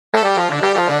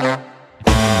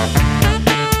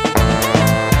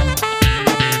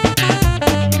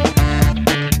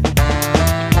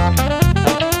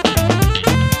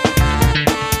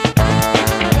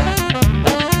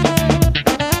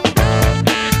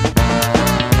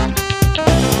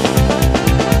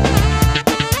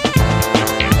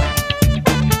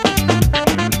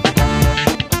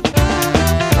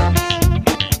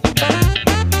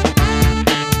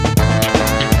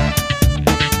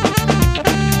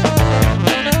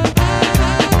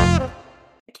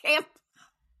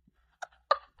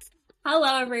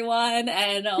Hello, everyone,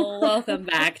 and welcome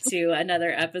back to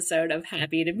another episode of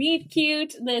Happy to Meet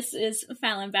Cute. This is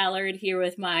Fallon Ballard here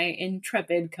with my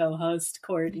intrepid co-host,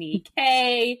 Courtney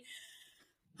K.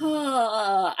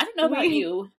 I don't know about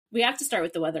you. We have to start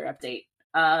with the weather update.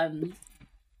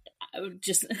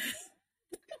 Just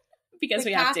because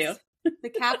we have to. The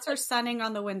cats are sunning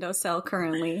on the windowsill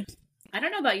currently. I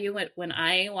don't know about you, but when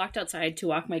I walked outside to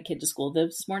walk my kid to school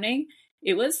this morning,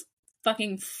 it was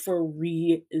fucking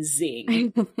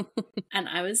freezing. And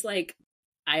I was like,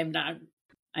 I am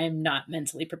not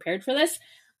mentally prepared for this.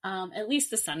 At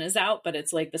least the sun is out, but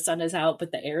it's like the sun is out,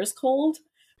 but the air is cold,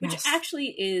 which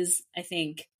actually is, I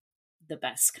think, the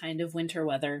best kind of winter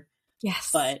weather.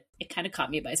 Yes. But it kind of caught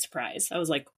me by surprise. I was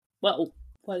like, whoa,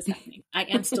 what is happening? I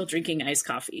am still drinking iced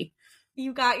coffee.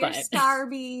 You got your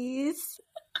Starbies.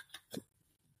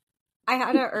 I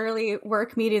had an early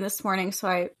work meeting this morning, so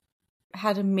I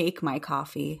had to make my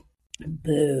coffee.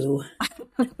 Boo.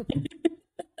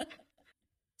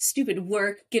 Stupid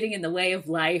work getting in the way of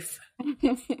life.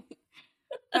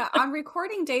 On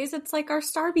recording days, it's like our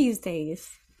Starbies days.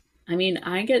 I mean,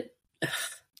 I get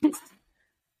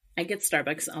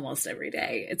Starbucks almost every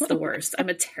day. It's the worst. I'm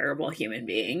a terrible human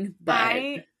being.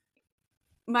 But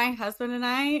my husband and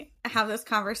I have this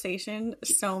conversation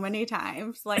so many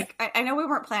times. Like, I know we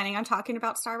weren't planning on talking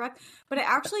about Starbucks, but it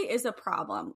actually is a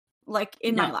problem, like,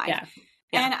 in my life. Yeah.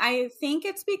 And I think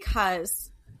it's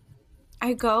because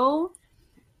I go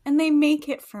and they make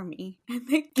it for me and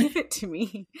they give it to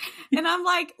me. And I'm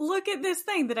like, look at this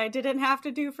thing that I didn't have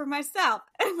to do for myself.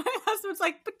 And my husband's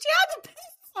like, but you had to pay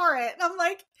for it. And I'm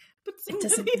like, but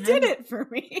somebody did it for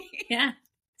me. Yeah.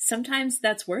 Sometimes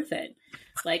that's worth it.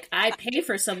 Like, I pay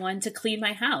for someone to clean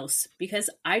my house because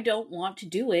I don't want to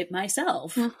do it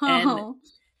myself. Oh. And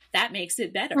that makes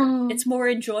it better. Oh. It's more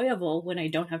enjoyable when I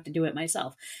don't have to do it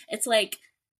myself. It's like,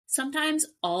 sometimes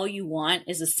all you want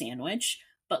is a sandwich,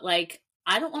 but like,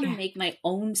 I don't want to make my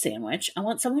own sandwich. I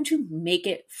want someone to make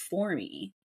it for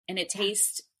me. And it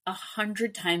tastes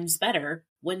 100 times better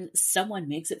when someone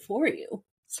makes it for you.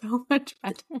 So much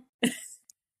better.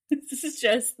 This is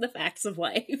just the facts of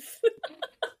life.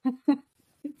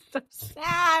 It's so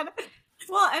sad.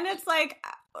 Well, and it's like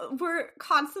we're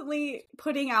constantly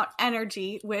putting out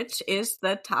energy, which is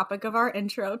the topic of our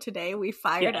intro today. We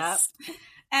fired up.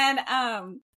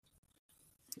 And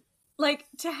like,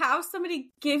 to have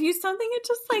somebody give you something, it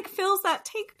just like fills that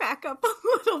take back up a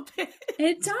little bit.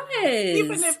 It does.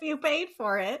 Even if you paid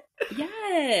for it.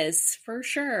 Yes, for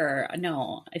sure.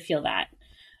 No, I feel that.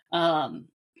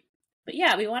 But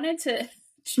yeah, we wanted to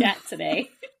chat today.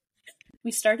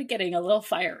 We started getting a little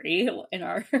fiery in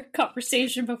our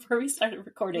conversation before we started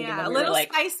recording. Yeah, a little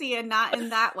spicy and not in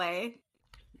that way.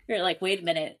 You're like, wait a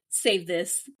minute, save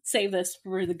this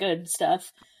for the good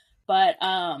stuff. But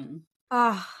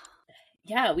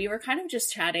yeah, we were kind of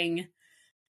just chatting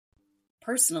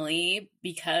personally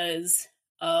because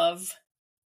of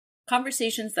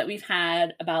conversations that we've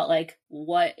had about like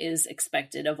what is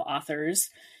expected of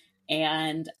authors.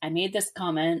 And I made this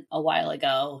comment a while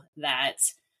ago that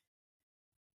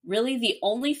really the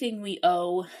only thing we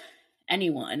owe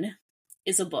anyone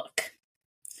is a book.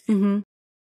 Mm-hmm.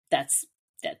 That's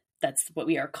what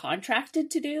we are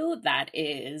contracted to do. That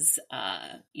is,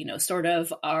 sort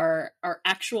of our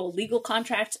actual legal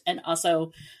contract. And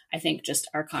also, I think just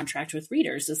our contract with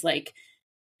readers is like,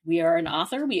 we are an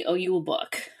author, we owe you a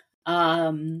book.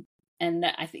 And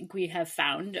I think we have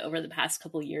found over the past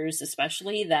couple of years,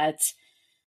 especially, that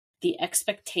the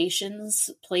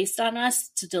expectations placed on us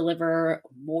to deliver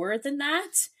more than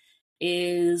that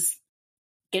is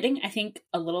getting, I think,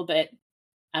 a little bit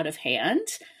out of hand.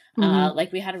 Mm-hmm.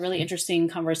 Like, we had a really interesting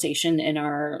conversation in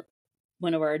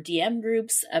one of our DM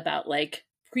groups about like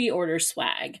pre-order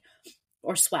swag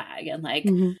and like,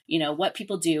 what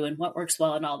people do and what works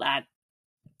well and all that.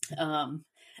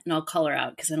 And I'll call her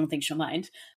out because I don't think she'll mind.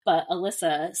 But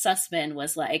Alyssa Sussman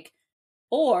was like,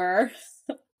 or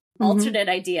alternate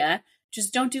idea,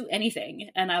 just don't do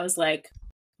anything. And I was like,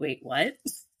 wait, what?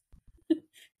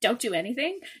 Don't do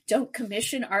anything? Don't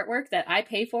commission artwork that I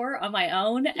pay for on my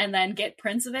own and then get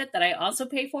prints of it that I also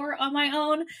pay for on my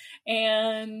own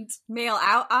and mail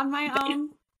out on my own.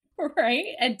 Right?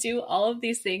 And do all of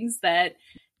these things that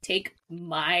take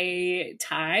my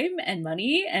time and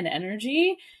money and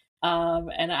energy.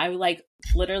 And I like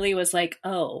literally was like,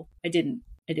 oh, I didn't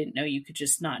know you could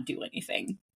just not do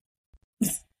anything.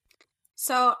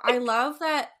 So I love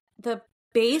that the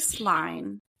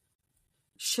baseline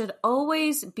should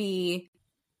always be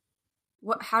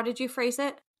how did you phrase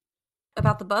it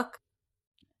about the book?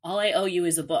 All I owe you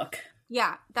is a book.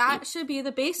 Yeah, that should be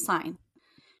the baseline.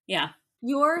 Yeah.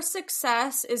 Your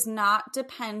success is not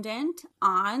dependent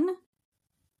on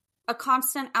a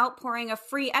constant outpouring of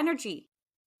free energy.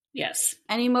 Yes.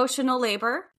 And emotional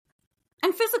labor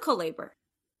and physical labor.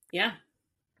 Yeah.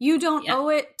 You don't owe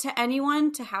it to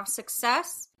anyone to have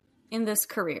success in this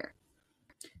career.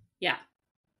 Yeah.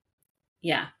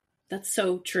 Yeah. That's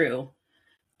so true.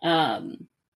 And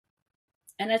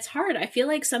it's hard. I feel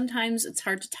like sometimes it's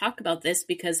hard to talk about this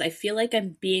because I feel like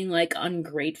I'm being like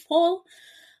ungrateful.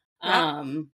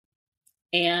 Yep.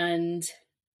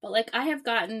 But like I have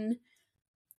gotten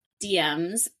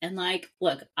DMs and like,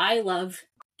 look, I love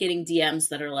getting DMs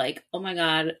that are like, oh my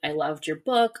God, I loved your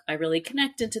book. I really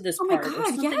connected to this part or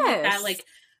something like that. Like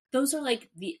those are like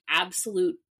the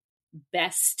absolute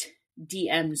best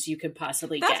DMs you could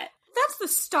possibly get. That's the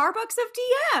Starbucks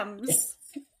of DMs.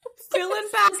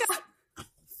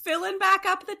 filling back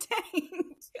up the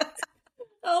tank.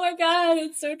 Oh my God,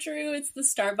 it's so true. It's the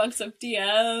Starbucks of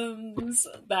DMs.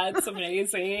 That's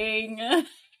amazing.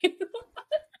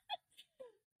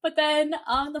 But then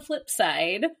on the flip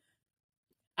side,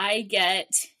 I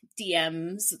get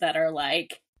DMs that are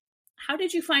like, how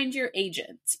did you find your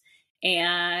agent?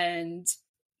 And,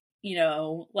 you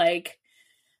know, like,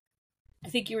 I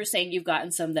think you were saying you've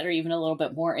gotten some that are even a little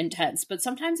bit more intense, but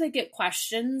sometimes I get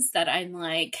questions that I'm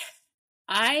like,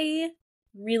 I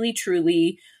really,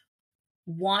 truly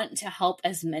want to help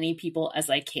as many people as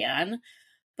I can,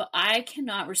 but I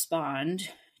cannot respond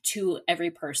to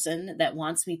every person that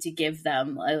wants me to give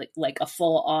them like a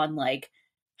full on like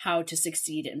how to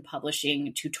succeed in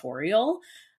publishing tutorial.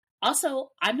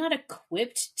 Also, I'm not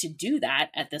equipped to do that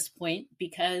at this point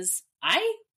because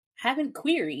I haven't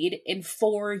queried in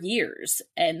 4 years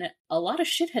and a lot of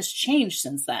shit has changed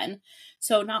since then.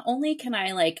 So not only can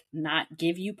I like not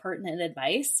give you pertinent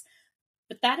advice,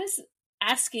 but that is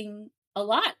asking a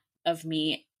lot of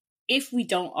me if we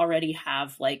don't already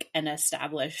have like an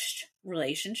established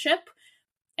relationship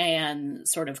and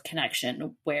sort of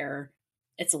connection where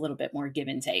it's a little bit more give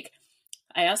and take.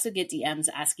 I also get DMs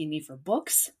asking me for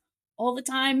books all the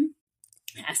time,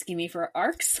 asking me for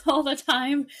arcs all the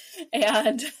time.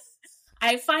 And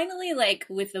I finally, like,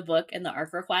 with the book and the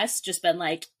arc request, just been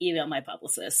like, email my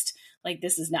publicist. Like,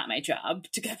 this is not my job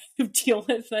to kind of deal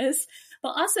with this. But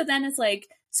also then it's like,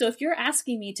 so if you're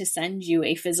asking me to send you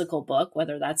a physical book,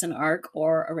 whether that's an arc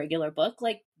or a regular book,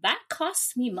 like that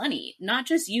costs me money, not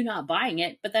just you not buying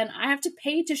it, but then I have to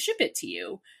pay to ship it to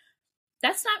you.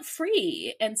 That's not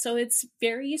free. And so it's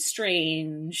very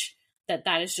strange that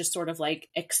that is just sort of like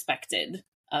expected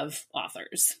of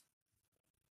authors.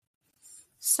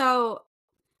 So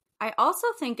I also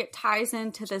think it ties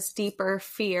into this deeper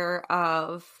fear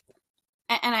of,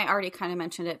 and I already kind of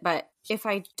mentioned it, but if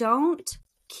I don't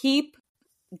keep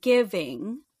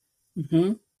giving,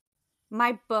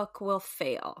 my book will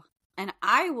fail and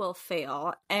I will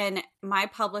fail and my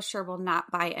publisher will not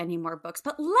buy any more books.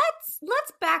 But let's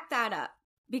back that up,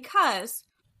 because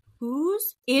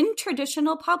who's in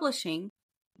traditional publishing,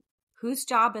 whose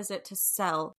job is it to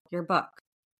sell your book?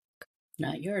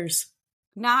 Not yours.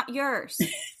 Not yours.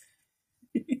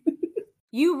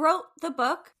 You wrote the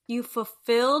book, you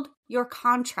fulfilled your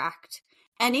contract.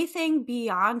 Anything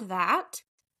beyond that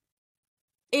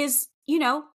is, you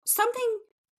know, something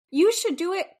you should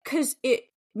do it because it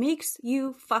makes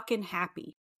you fucking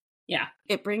happy. Yeah.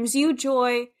 It brings you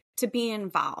joy to be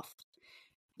involved.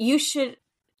 You should,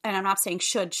 and I'm not saying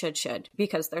should,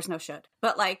 because there's no should,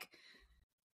 but like,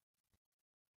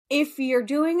 if you're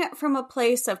doing it from a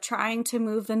place of trying to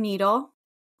move the needle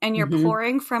and you're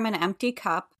pouring from an empty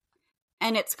cup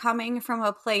and it's coming from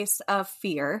a place of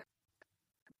fear,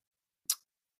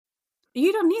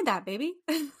 you don't need that, baby.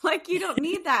 Like, you don't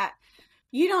need that.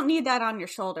 You don't need that on your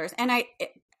shoulders. And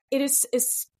it is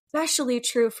especially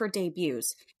true for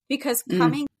debuts, because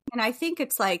coming, and I think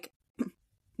it's like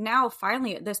now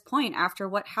finally at this point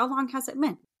after how long has it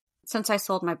been since I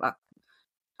sold my book?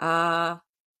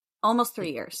 Almost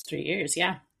 3 years. 3 years,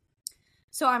 yeah.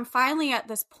 So I'm finally at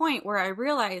this point where I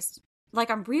realized,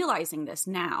 like, I'm realizing this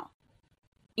now,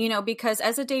 you know, because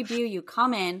as a debut, you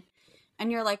come in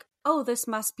and you're like, oh, this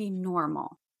must be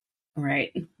normal.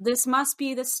 Right. This must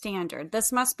be the standard.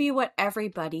 This must be what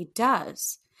everybody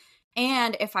does.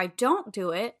 And if I don't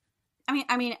do it,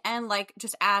 I mean, and like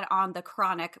just add on the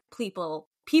chronic people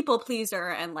pleaser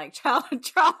and like childhood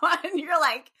trauma, and you're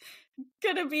like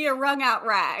gonna be a wrung out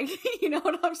rag. You know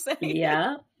what I'm saying?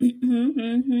 Yeah.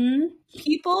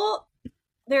 People,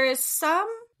 there is some,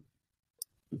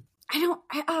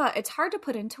 it's hard to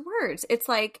put into words. It's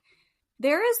like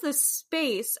there is this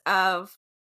space of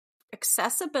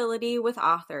accessibility with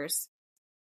authors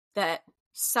that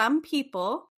some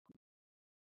people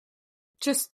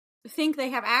just think they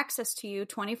have access to you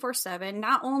 24/7,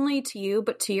 not only to you,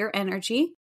 but to your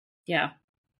energy. Yeah.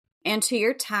 And to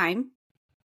your time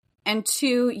and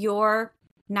to your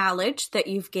knowledge that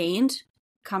you've gained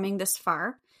coming this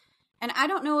far. And I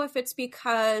don't know if it's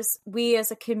because we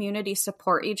as a community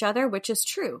support each other, which is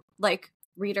true. Like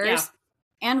readers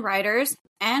and writers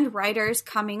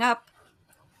coming up,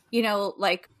 you know,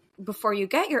 like before you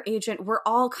get your agent, we're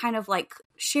all kind of like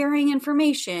sharing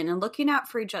information and looking out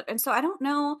for each other. And so I don't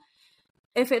know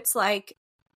if it's like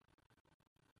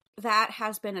that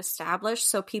has been established,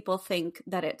 so people think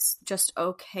that it's just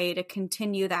okay to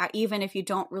continue that even if you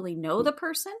don't really know the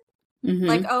person. Mm-hmm.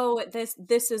 Like, oh,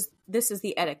 this is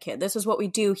the etiquette. This is what we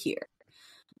do here.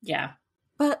 Yeah.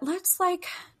 But let's like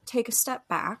take a step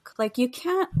back. Like you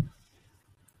can't,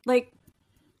 like,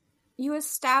 you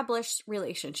establish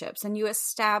relationships and you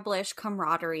establish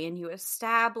camaraderie and you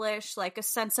establish like a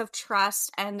sense of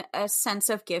trust and a sense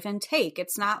of give and take.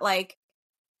 It's not like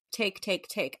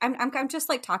take. I'm just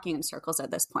like talking in circles at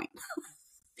this point.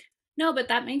 No, but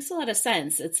that makes a lot of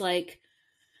sense. It's like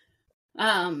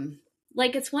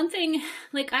it's one thing,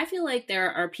 like I feel like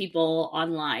there are people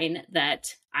online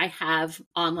that I have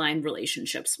online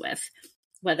relationships with,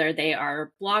 whether they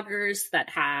are bloggers that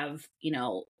have, you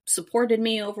know, supported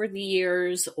me over the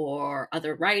years or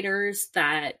other writers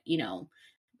that, you know,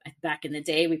 back in the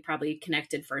day, we probably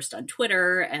connected first on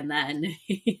Twitter and then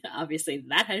obviously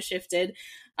that has shifted.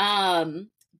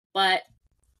 But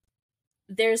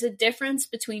there's a difference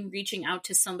between reaching out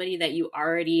to somebody that you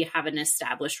already have an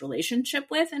established relationship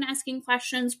with and asking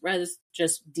questions versus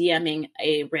just DMing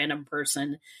a random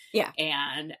person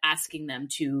and asking them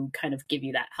to kind of give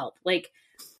you that help. Like,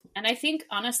 and I think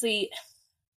honestly,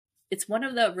 it's one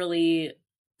of the really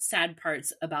sad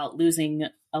parts about losing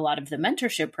a lot of the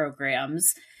mentorship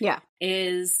programs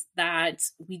is that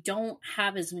we don't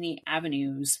have as many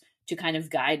avenues to kind of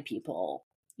guide people,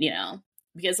 you know,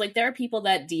 because like there are people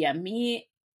that DM me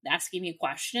asking me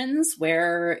questions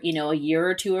where, you know, a year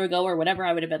or two ago or whatever,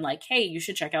 I would have been like, hey, you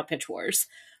should check out Pitch Wars,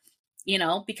 you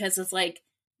know, because it's like,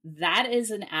 that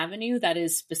is an avenue that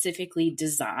is specifically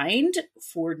designed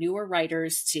for newer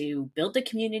writers to build the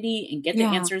community and get the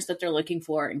answers that they're looking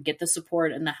for and get the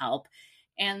support and the help.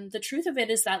 And the truth of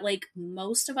it is that like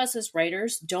most of us as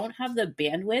writers don't have the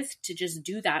bandwidth to just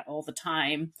do that all the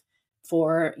time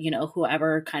for, you know,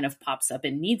 whoever kind of pops up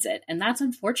and needs it. And that's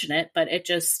unfortunate, but it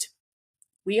just,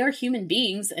 we are human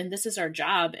beings and this is our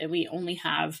job and we only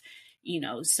have, you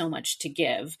know, so much to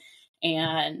give.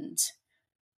 And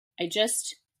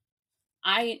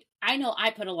I know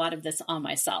I put a lot of this on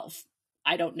myself.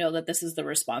 I don't know that this is the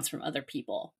response from other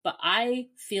people, but I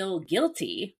feel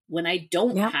guilty when I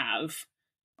don't have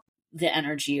the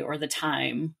energy or the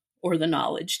time or the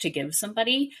knowledge to give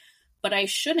somebody, but I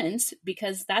shouldn't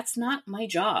because that's not my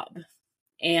job.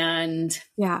 And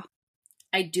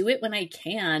I do it when I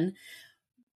can,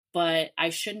 but I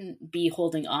shouldn't be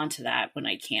holding on to that when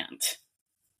I can't.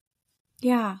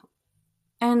 Yeah.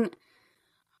 And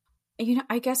you know,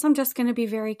 I guess I'm just going to be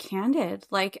very candid.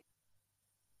 Like,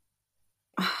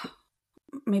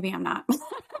 maybe I'm not.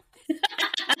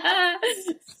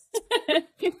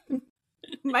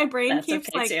 My brain That's keeps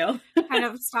okay like kind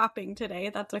of stopping today.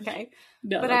 That's okay.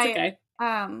 No, but that's okay.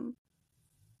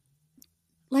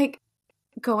 Like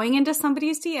going into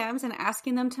somebody's DMs and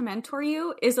asking them to mentor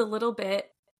you is a little bit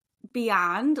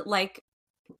beyond, like,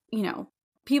 you know,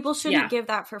 people shouldn't give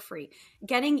that for free.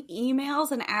 Getting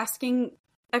emails and asking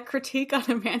a critique on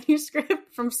a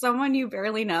manuscript from someone you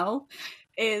barely know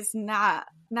is not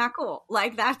cool.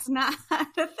 Like that's not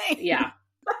the thing. Yeah.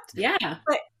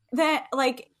 But that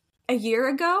like a year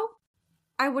ago,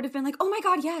 I would have been like, oh my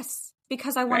God, yes,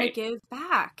 because I want to give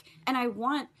back. And I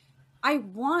want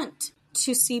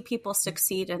to see people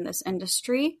succeed in this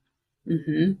industry.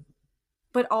 Mm-hmm.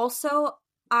 But also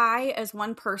I, as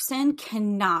one person,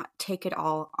 cannot take it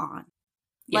all on.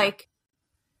 Like,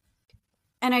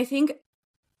 and I think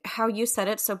how you said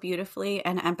it so beautifully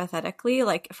and empathetically,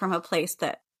 like from a place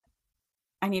that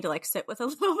I need to like sit with a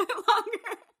little bit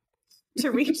longer to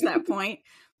reach that point.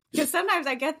 Because sometimes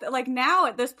I get like now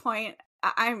at this point,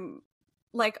 I'm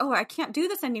like, oh, I can't do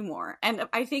this anymore. And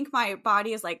I think my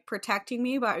body is like protecting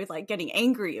me by like getting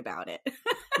angry about it.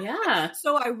 Yeah.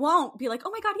 So I won't be like,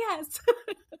 oh my God, yes.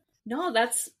 No,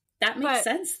 that makes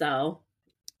sense though.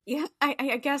 Yeah,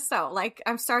 I guess so. Like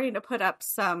I'm starting to put up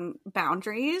some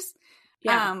boundaries.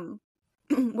 Yeah.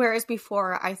 Whereas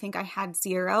before I think I had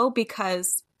zero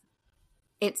because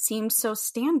it seemed so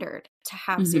standard to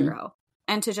have zero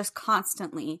and to just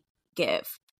constantly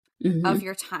give of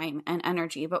your time and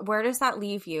energy. But where does that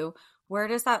leave you? Where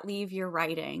does that leave your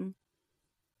writing?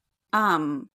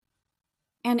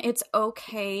 And it's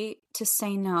okay to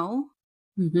say no.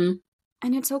 Mm-hmm.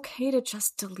 And it's okay to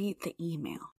just delete the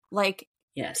email. Like,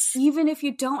 yes. Even if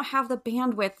you don't have the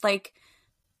bandwidth, like,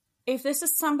 if this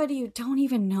is somebody you don't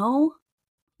even know,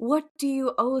 what do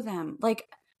you owe them? Like,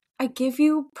 I give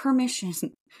you permission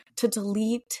to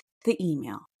delete the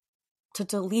email, to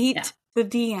delete the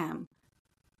DM,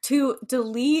 to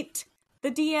delete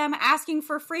the DM asking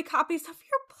for free copies of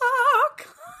your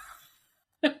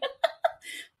book.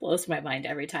 Blows my mind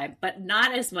every time, but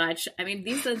not as much. I mean,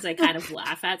 these ones I kind of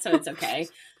laugh at, so it's okay.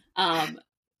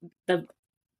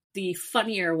 The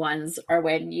funnier ones are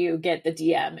when you get the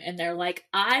DM and they're like,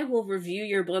 I will review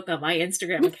your book on my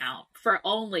Instagram account for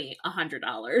only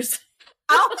 $100.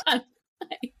 Oh.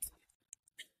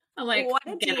 I'm like, what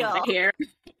a get deal. out of here.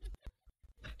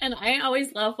 And I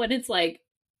always love when it's like,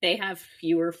 they have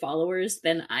fewer followers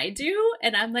than I do.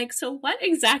 And I'm like, so what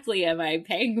exactly am I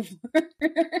paying for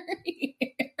here?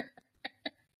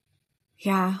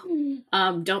 Yeah.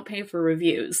 Don't pay for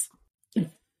reviews.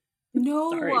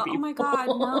 No. Sorry, oh my God,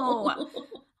 no.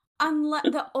 Unless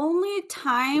the only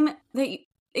time that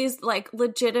is like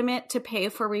legitimate to pay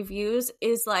for reviews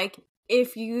is like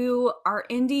if you are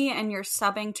indie and you're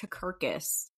subbing to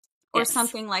Kirkus or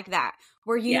something like that,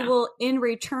 where you will in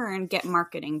return get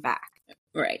marketing back.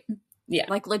 Right. Yeah.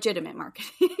 Like legitimate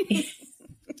marketing.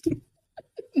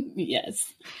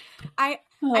 Yes. I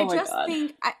just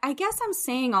think, I guess I'm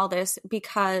saying all this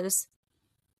because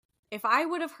if I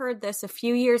would have heard this a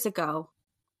few years ago,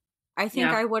 I think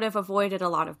I would have avoided a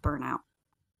lot of burnout.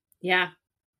 Yeah.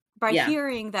 By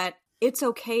hearing that it's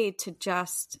okay to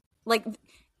just, like,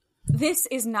 this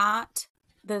is not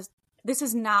the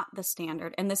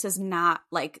standard, and this is not,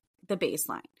 like, the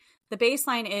baseline. The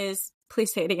baseline is,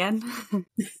 please say it again.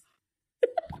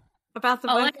 About the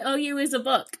All book. I owe you is a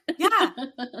book. Yeah.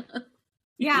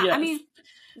 Yeah. Yes. I mean,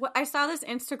 I saw this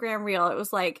Instagram reel. It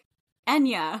was like,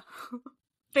 Enya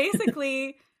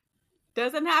basically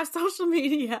doesn't have social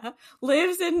media,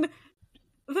 lives in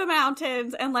the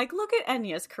mountains, and like, look at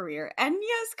Enya's career.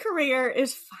 Enya's career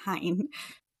is fine.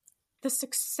 The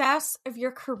success of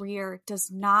your career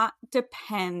does not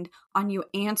depend on you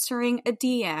answering a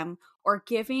DM or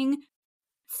giving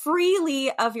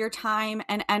freely of your time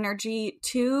and energy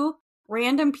to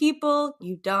random people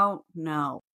you don't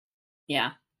know.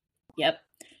 Yeah. Yep.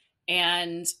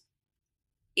 And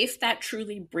if that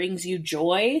truly brings you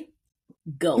joy,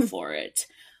 go for it.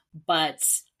 But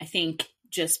I think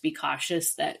just be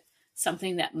cautious that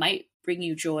something that might bring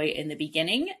you joy in the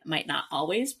beginning might not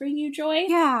always bring you joy.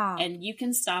 Yeah. And you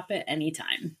can stop at any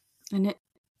time. And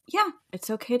it's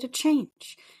okay to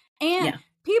change. And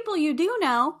people you do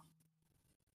know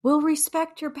will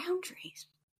respect your boundaries.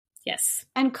 Yes.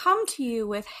 And come to you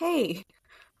with, hey,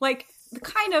 like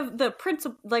the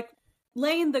principle, like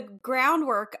laying the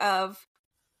groundwork of,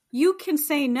 you can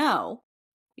say no.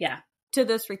 Yeah. To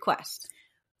this request.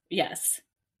 Yes.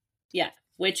 Yeah.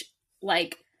 Which,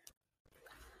 like,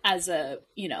 as an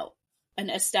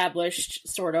established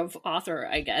sort of author,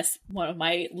 I guess, one of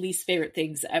my least favorite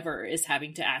things ever is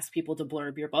having to ask people to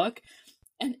blurb your book.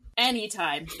 And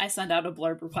anytime I send out a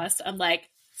blurb request, I'm like,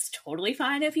 it's totally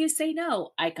fine if you say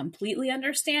no. I completely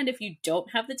understand if you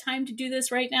don't have the time to do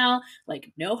this right now.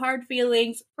 Like, no hard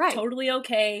feelings. Right. Totally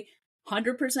okay.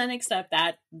 100% accept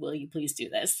that. Will you please do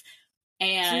this?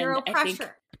 And zero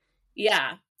pressure.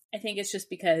 I think it's just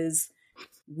because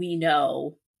we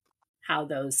know how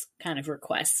those kind of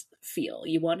requests feel.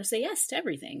 You want to say yes to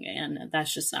everything, and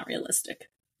that's just not realistic.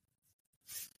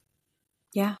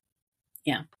 Yeah.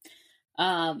 Yeah.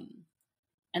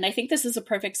 And I think this is a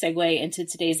perfect segue into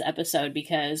today's episode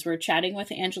because we're chatting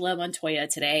with Angela Montoya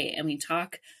today, and we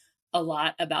talk a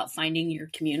lot about finding your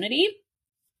community.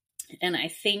 And I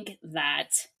think that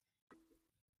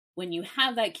when you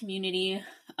have that community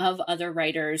of other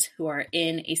writers who are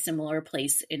in a similar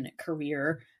place in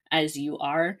career as you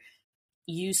are,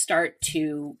 you start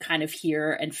to kind of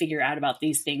hear and figure out about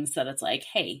these things that it's like,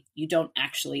 hey, you don't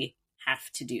actually have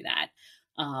to do that.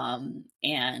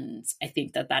 And I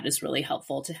think that is really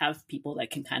helpful to have people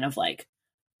that can kind of like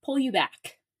pull you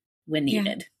back when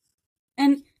needed. Yeah.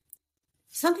 And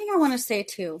something I want to say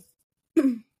too,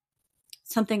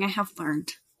 something I have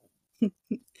learned.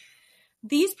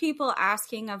 These people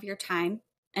asking of your time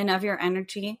and of your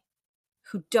energy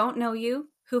who don't know you,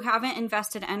 who haven't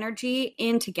invested energy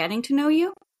into getting to know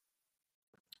you,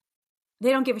 they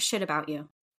don't give a shit about you.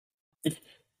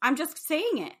 I'm just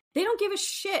saying it. They don't give a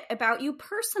shit about you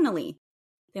personally.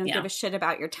 They don't give a shit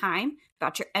about your time,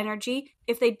 about your energy.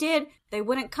 If they did, they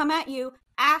wouldn't come at you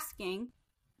asking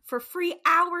for free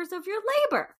hours of your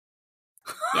labor.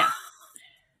 Yeah.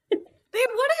 They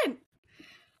wouldn't.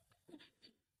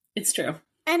 It's true.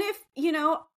 And if,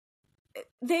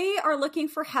 they are looking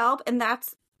for help, and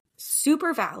that's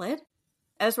super valid,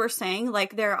 as we're saying,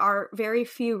 like there are very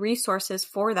few resources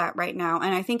for that right now.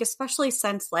 And I think especially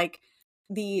since like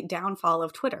the downfall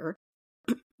of Twitter.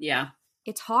 Yeah.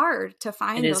 It's hard to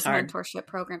find those hard. mentorship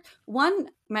programs. One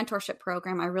mentorship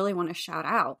program I really want to shout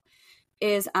out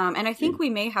is, and I think we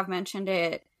may have mentioned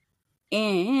it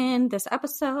in this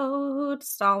episode,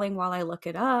 stalling while I look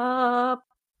it up.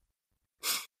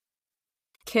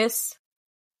 KISS.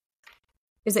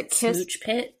 Is it KISS? Smooch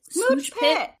Pit? Smooch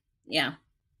Pit. Yeah.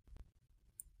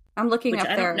 I'm looking up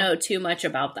there. I don't know too much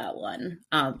about that one.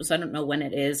 So I don't know when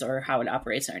it is or how it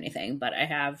operates or anything, but I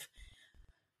have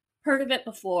heard of it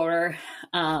before.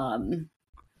 A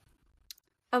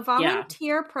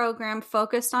volunteer program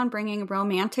focused on bringing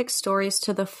romantic stories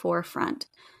to the forefront.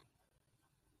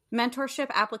 Mentorship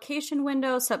application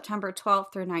window, September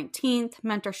 12th through 19th.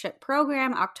 Mentorship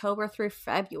program, October through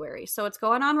February. So it's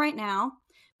going on right now.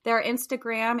 Their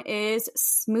Instagram is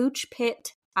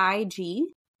SmoochPitIG.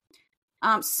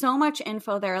 So much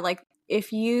info there. Like,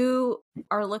 if you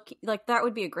are looking, like, that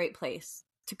would be a great place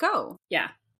to go. Yeah.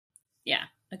 Yeah.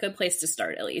 A good place to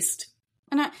start, at least.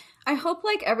 And I hope,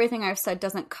 like, everything I've said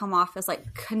doesn't come off as,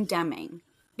 like, condemning.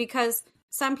 Because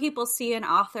some people see an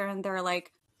author and they're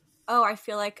like, oh, I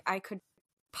feel like I could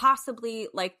possibly,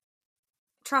 like,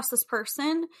 trust this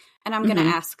person, and I'm going to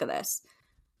ask this.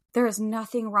 There is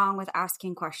nothing wrong with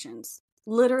asking questions.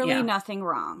 Literally nothing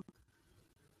wrong.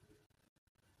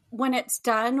 When it's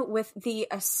done with the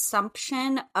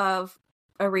assumption of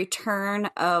a return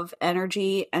of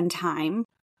energy and time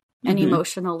and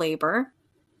emotional labor,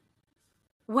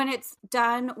 when it's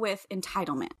done with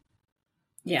entitlement.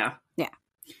 Yeah.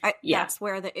 That's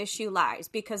where the issue lies,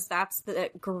 because that's the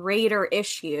greater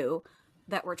issue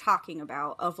that we're talking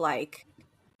about of, like,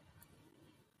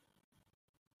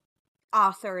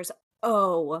 authors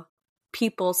owe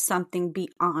people something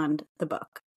beyond the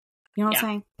book. You know what I'm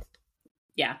saying?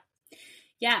 Yeah.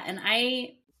 Yeah. And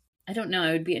I don't know.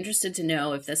 I would be interested to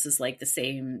know if this is like the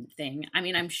same thing. I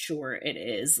mean, I'm sure it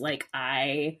is. Like,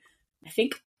 I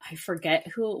think I forget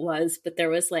who it was, but there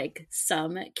was like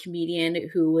some comedian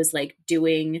who was like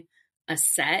doing a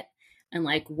set and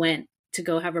like went to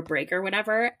go have a break or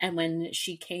whatever. And when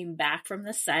she came back from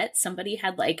the set, somebody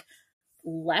had like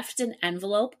left an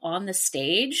envelope on the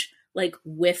stage, like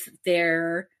with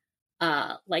their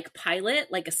like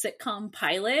pilot, like a sitcom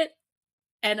pilot.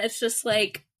 And it's just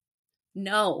like,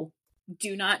 no,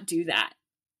 do not do that.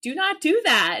 Do not do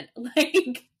that.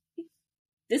 Like,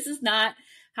 this is not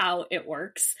how it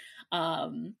works.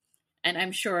 And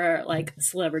I'm sure like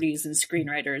celebrities and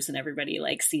screenwriters and everybody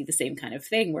like see the same kind of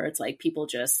thing, where it's like people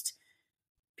just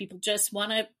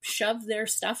want to shove their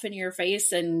stuff in your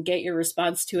face and get your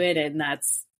response to it. And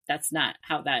that's not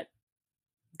how that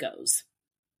goes.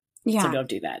 Yeah. So don't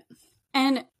do that.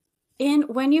 And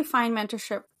when you find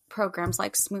mentorship programs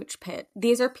like Smooch Pit,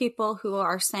 these are people who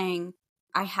are saying,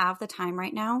 I have the time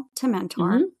right now to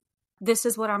mentor. This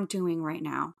is what I'm doing right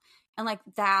now. And like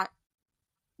that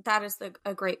is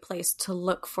a great place to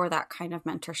look for that kind of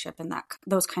mentorship and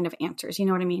those kind of answers. You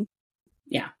know what I mean?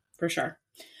 Yeah, for sure.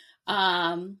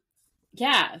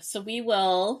 Yeah. So we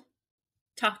will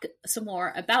talk some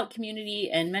more about community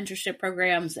and mentorship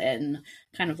programs and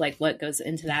kind of like what goes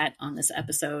into that on this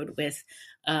episode with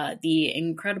the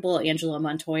incredible Angela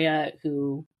Montoya,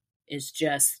 who is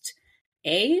just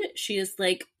she is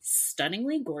like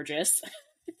stunningly gorgeous.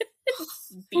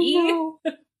 B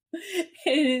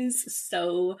is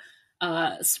so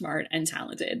smart and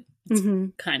talented.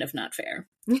 It's kind of not fair.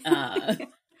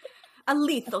 A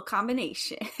lethal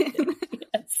combination.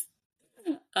 Yes.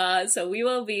 So we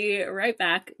will be right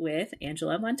back with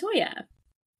Angela Montoya.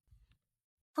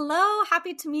 Hello,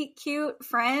 happy to meet cute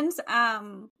friends. I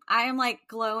am like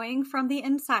glowing from the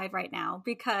inside right now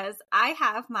because I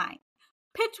have my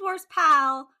Pitch Wars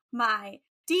pal, my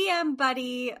DM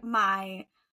buddy, my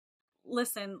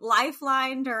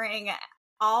lifeline during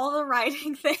all the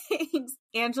writing things,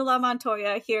 Angela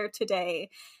Montoya, here today.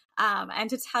 And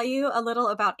to tell you a little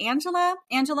about Angela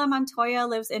Montoya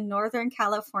lives in Northern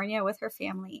California with her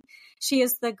family. She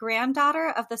is the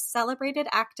granddaughter of the celebrated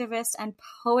activist and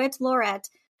poet laureate,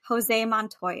 Jose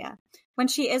Montoya. When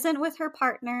she isn't with her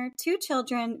partner, 2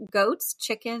 children, goats,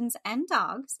 chickens, and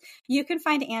dogs, you can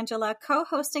find Angela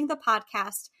co-hosting the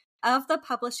podcast of the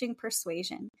publishing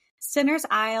Persuasion. Sinner's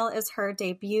Isle is her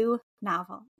debut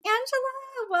novel.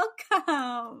 Angela,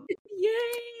 welcome.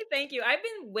 Yay, thank you. I've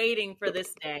been waiting for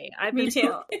this day. Me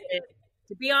too.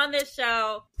 To be on this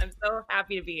show. I'm so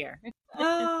happy to be here.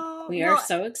 Oh, we are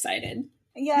so excited.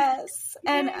 Yes.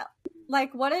 And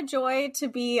like, what a joy to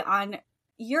be on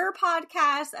your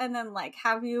podcast and then like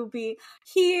have you be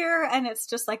here, and it's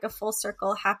just like a full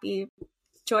circle, happy,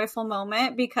 joyful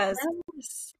moment because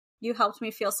you helped me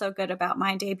feel so good about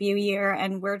my debut year,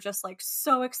 and we're just like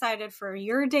so excited for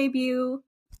your debut.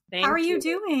 How are you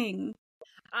doing?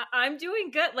 I'm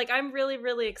doing good. Like, I'm really,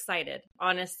 really excited,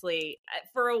 honestly.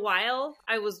 For a while,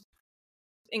 I was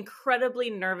incredibly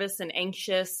nervous and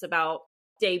anxious about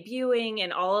debuting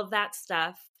and all of that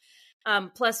stuff.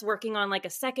 Plus working on like a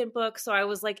second book. So I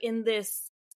was like in this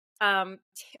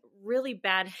really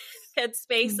bad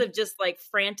headspace of just like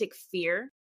frantic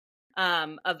fear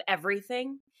of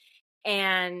everything.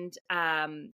 And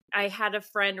I had a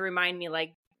friend remind me,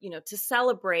 like, to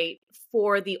celebrate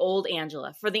for the old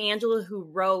Angela, for the Angela who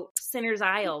wrote Sinner's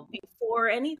Isle before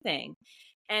anything.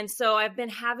 And so I've been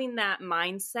having that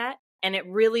mindset, and it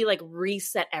really like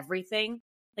reset everything.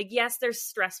 Like, yes, there's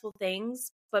stressful things,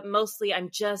 but mostly I'm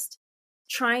just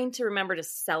trying to remember to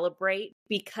celebrate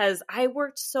because I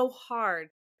worked so hard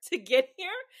to get here.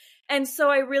 And so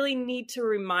I really need to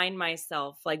remind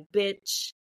myself, like,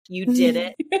 bitch, you did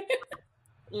it.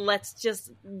 Let's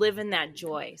just live in that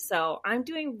joy. So I'm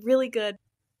doing really good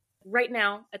right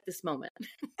now at this moment.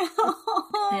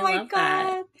 Oh my God.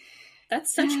 That.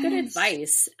 That's such good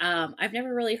advice. I've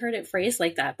never really heard it phrased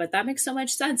like that, but that makes so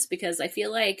much sense because I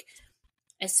feel like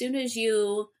as soon as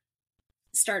you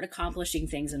start accomplishing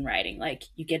things in writing, like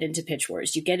you get into pitch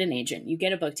wars, you get an agent, you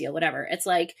get a book deal, whatever, it's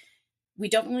like we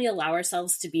don't really allow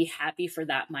ourselves to be happy for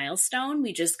that milestone.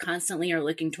 We just constantly are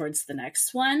looking towards the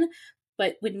next one.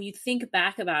 But when you think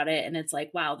back about it and it's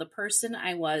like, wow, the person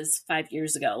I was 5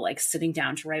 years ago, like sitting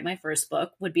down to write my first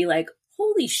book would be like,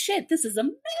 holy shit, this is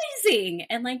amazing.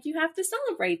 And like, you have to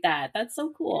celebrate that. That's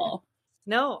so cool.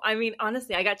 No, I mean,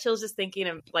 honestly, I got chills just thinking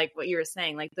of like what you were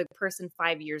saying, like the person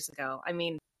 5 years ago. I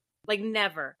mean, like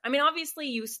never. I mean, obviously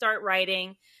you start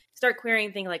writing, start querying,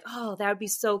 thinking like, oh, that would be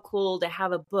so cool to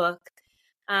have a book.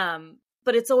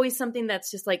 But it's always something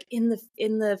that's just like in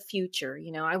the future,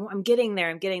 I'm getting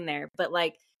there. But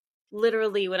like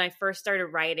literally when I first started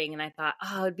writing and I thought,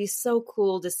 oh, it'd be so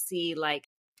cool to see like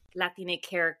Latina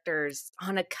characters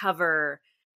on a cover,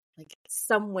 like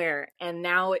somewhere. And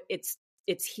now it's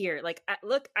here. Like,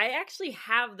 look, I actually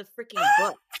have the freaking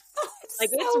book. Like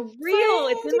so it's real.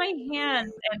 It's in my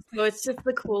hand. And so it's just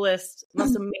the coolest,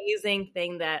 most amazing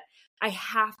thing that I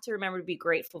have to remember to be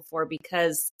grateful for,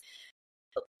 because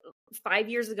 5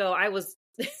 years ago I was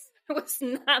I was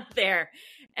not there.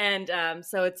 And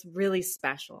so it's really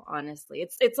special, honestly.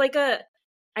 It's like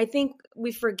I think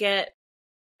we forget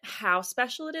how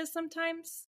special it is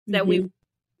sometimes that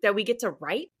we get to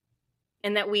write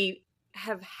and that we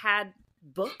have had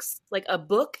books, like a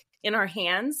book in our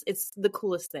hands. It's the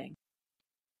coolest thing.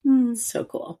 So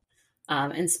cool.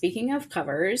 And speaking of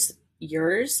covers,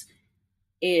 yours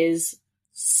is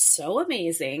so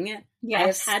amazing.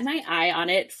 Yes. I've had my eye on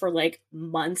it for like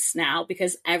months now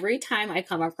because every time I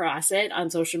come across it on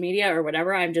social media or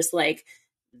whatever, I'm just like,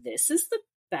 this is the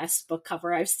best book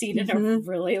cover I've seen in a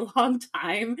really long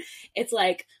time. It's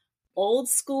like old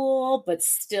school, but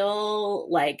still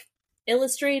like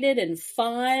illustrated and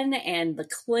fun. And the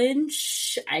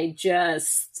clinch,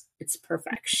 it's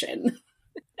perfection.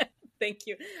 Thank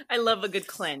you. I love a good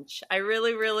clinch. I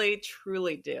really, really,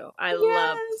 truly do. I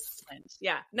love clinch.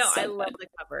 Yeah. No, so I love the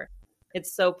cover.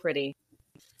 It's so pretty.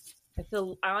 I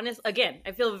feel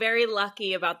I feel very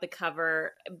lucky about the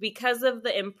cover because of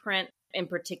the imprint in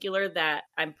particular that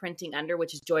I'm printing under,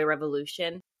 which is Joy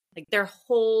Revolution. Like their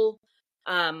whole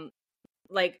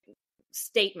like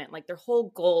statement, like their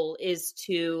whole goal is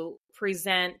to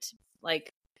present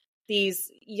like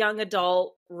these young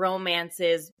adult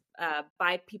romances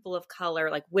by people of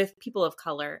color, like with people of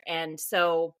color. And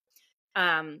so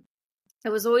I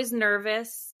was always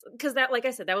nervous because that, like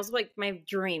I said, that was like my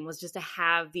dream, was just to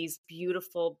have these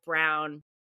beautiful brown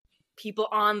people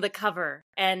on the cover.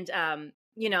 And,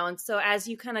 and so as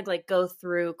you kind of like go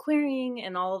through querying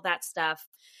and all of that stuff,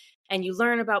 and you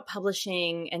learn about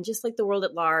publishing and just like the world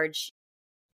at large,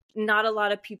 not a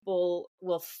lot of people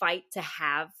will fight to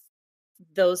have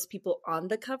those people on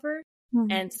the cover.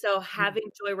 And so having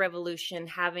Joy Revolution,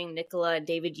 having Nicola and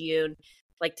David Yoon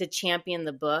like to champion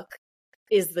the book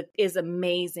is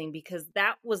amazing, because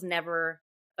that was never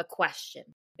a question.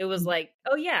 It was like,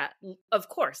 oh yeah, of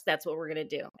course, that's what we're going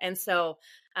to do. And so,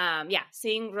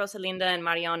 seeing Rosalinda and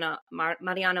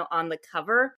Mariano on the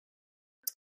cover,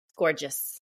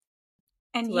 gorgeous.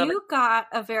 And you got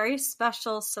a very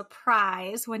special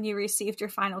surprise when you received your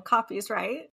final copies,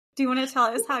 right? Do you want to tell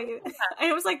us how you,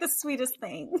 it was like the sweetest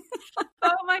thing.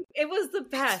 It was the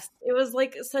best. It was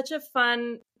like such a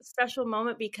fun, special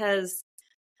moment because,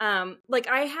 like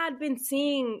I had been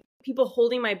seeing people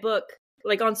holding my book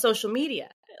like on social media.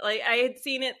 Like I had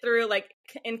seen it through like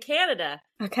in Canada.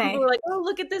 Okay. People were like, "Oh,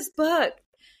 look at this book,"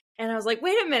 and I was like,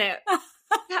 "Wait a minute,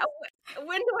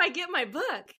 when do I get my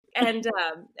book?" And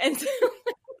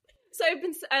so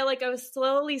I was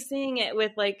slowly seeing it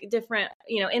with like different,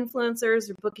 influencers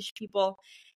or bookish people.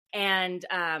 And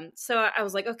so I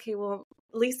was like, okay, well,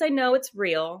 at least I know it's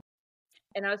real.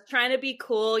 And I was trying to be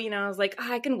cool. I was like,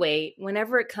 I can wait.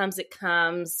 Whenever it comes, it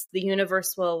comes. The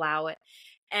universe will allow it.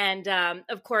 And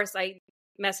of course, I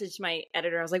messaged my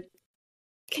editor. I was like,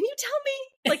 can you tell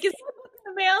me? Like, is that book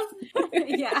in the mail?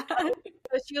 Yeah.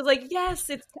 So she was like, yes,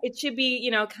 it should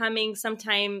be, coming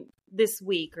sometime this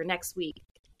week or next week.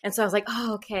 And so I was like,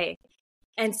 oh, okay.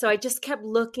 And so I just kept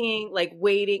looking, like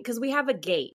waiting, because we have a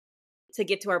gate to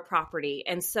get to our property.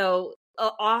 And so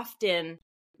often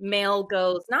mail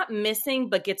goes not missing,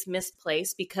 but gets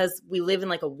misplaced because we live in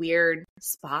like a weird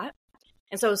spot.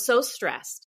 And so I was so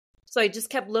stressed. So I just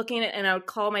kept looking and I would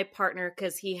call my partner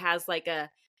because he has like a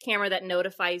camera that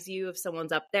notifies you if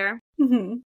someone's up there.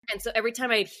 Mm-hmm. And so every time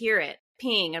I'd hear it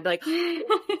ping, I'd be like,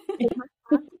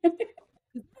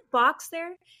 box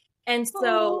there? And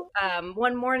so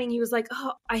one morning he was like,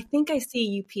 oh, I think I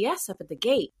see UPS up at the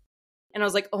gate. And I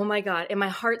was like, oh my God. And my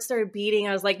heart started beating.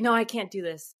 I was like, no, I can't do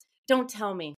this. Don't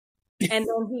tell me. And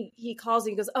then he calls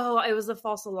and he goes, oh, it was a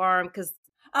false alarm because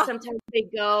sometimes they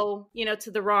go,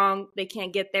 to the wrong, they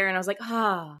can't get there. And I was like,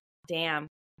 damn.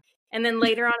 And then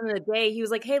later on in the day, he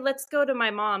was like, hey, let's go to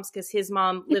my mom's because his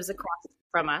mom lives across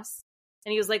from us.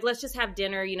 And he was like, let's just have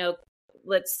dinner,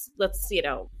 let's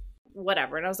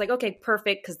whatever. And I was like, okay,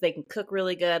 perfect. Because they can cook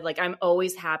really good. Like I'm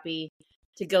always happy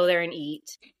to go there and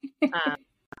eat.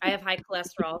 I have high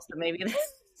cholesterol, so maybe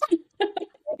that's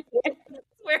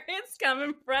where it's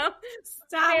coming from.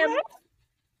 Stop it.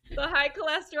 The high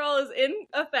cholesterol is in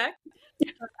effect. So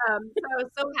I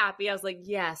was so happy. I was like,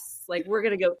 yes, like we're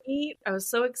going to go eat. I was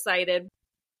so excited.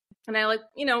 And I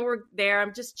we're there.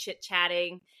 I'm just chit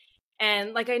chatting.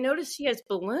 And like, I noticed she has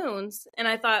balloons and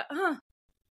I thought,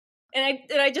 And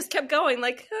I just kept going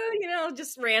like,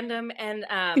 just random. And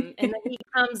then he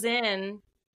comes in.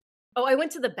 Oh, I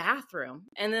went to the bathroom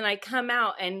and then I come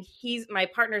out and my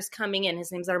partner's coming in.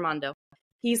 His name's Armando.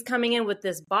 He's coming in with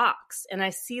this box and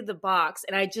I see the box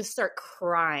and I just start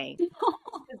crying.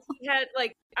 He had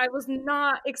I was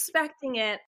not expecting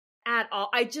it at all.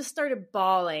 I just started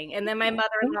bawling. And then my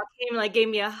mother-in-law came and gave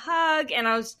me a hug and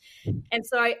I was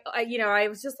just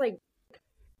like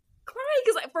crying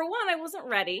because for one, I wasn't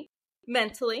ready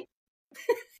mentally.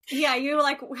 Yeah, you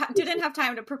didn't have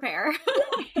time to prepare.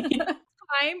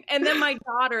 And then my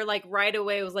daughter right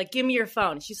away was like, give me your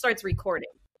phone. She starts recording.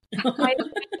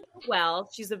 Well,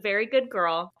 she's a very good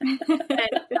girl. And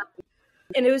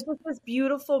it was just this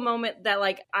beautiful moment that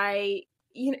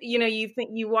you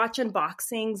think you watch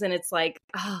unboxings and it's like,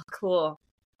 oh, cool.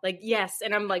 Yes.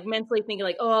 And I'm mentally thinking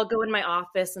oh, I'll go in my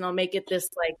office and I'll make it this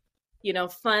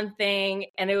fun thing.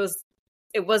 And it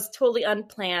was totally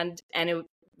unplanned. And it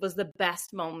was the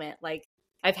best moment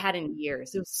I've had in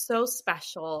years. It was so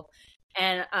special.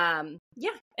 And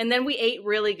and then we ate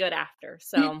really good after.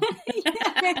 So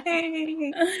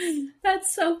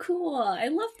that's so cool. I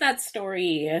love that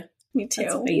story. Me too.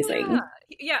 That's amazing.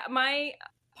 Yeah, my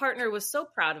partner was so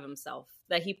proud of himself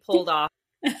that he pulled off.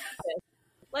 At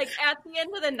the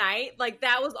end of the night,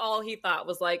 that was all he thought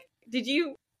was did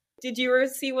you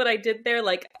see what I did there?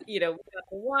 We got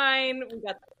the wine, we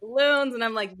got the balloons, and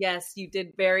I'm like, yes, you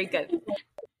did very good.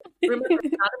 Remember,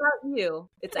 it's not about you.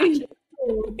 It's actually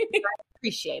I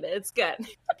appreciate it. It's good.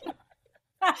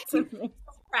 That's amazing. He was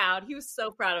so proud. He was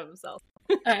so proud of himself.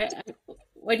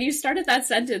 When you started that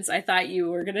sentence, I thought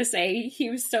you were going to say he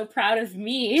was so proud of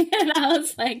me. And I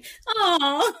was like,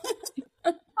 oh.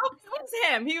 It was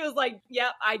him. He was like,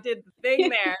 yep, I did the thing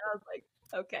there. And I was like,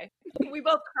 okay. We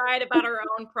both cried about our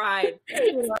own pride.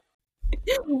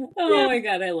 Oh my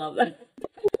God, I love that.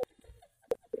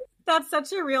 That's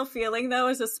such a real feeling, though,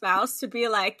 as a spouse, to be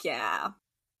like, yeah,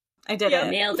 I did it.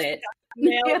 Nailed it.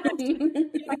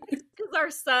 Because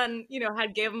our son,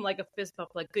 had gave him a fist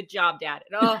bump, good job, Dad.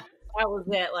 And that was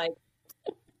it.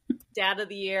 Dad of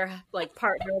the year,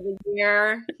 partner of the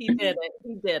year. He did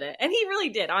it. And he really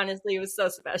did. Honestly, it was so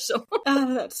special.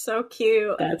 Oh, that's so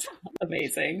cute. That's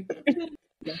amazing.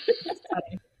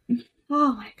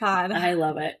 Oh my God. I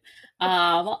love it.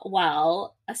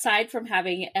 Well, aside from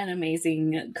having an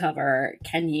amazing cover,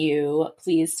 can you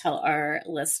please tell our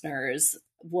listeners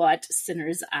what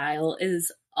Sinner's Isle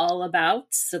is all about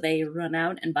so they run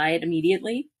out and buy it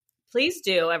immediately? Please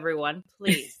do, everyone.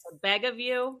 Please. I beg of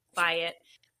you, buy it.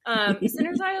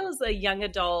 Sinner's Isle is a young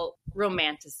adult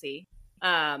romantasy.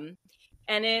 And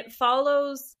it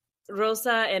follows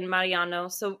Rosa and Mariano.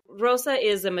 So Rosa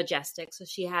is a majestic, so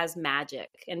she has magic.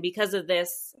 And because of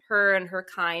this, her and her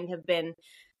kind have been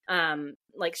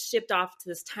like shipped off to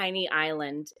this tiny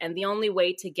island. And the only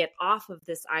way to get off of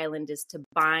this island is to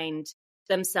bind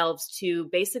themselves to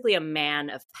basically a man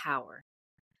of power.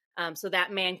 So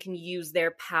that man can use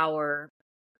their power,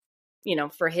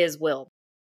 for his will.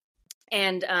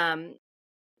 And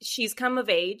she's come of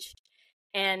age.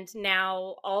 And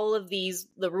now all of these,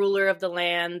 the ruler of the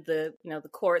land, the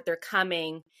court, they're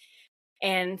coming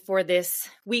and for this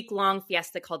week-long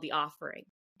fiesta called the Offering.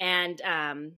 And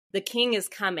the king is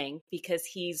coming because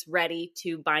he's ready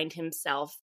to bind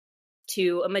himself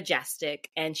to a majestic.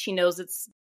 And she knows it's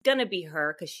going to be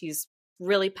her because she's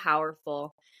really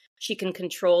powerful. She can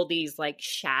control these like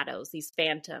shadows, these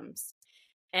phantoms.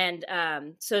 And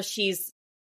so she's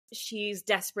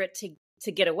desperate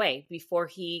to get away before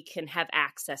he can have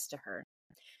access to her.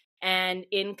 And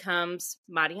in comes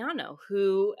Mariano,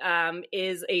 who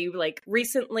is a like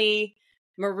recently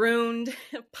marooned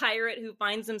pirate who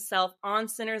finds himself on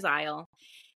Sinner's Isle.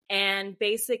 And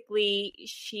basically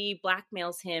she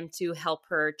blackmails him to help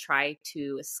her try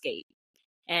to escape.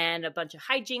 And a bunch of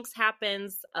hijinks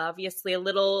happens, obviously a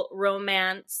little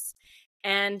romance.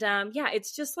 And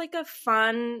it's just like a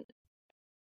fun,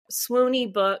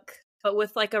 swoony book, but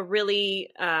with like a really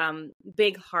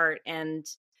big heart. And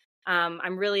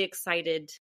I'm really excited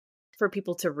for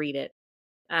people to read it.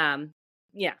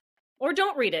 Or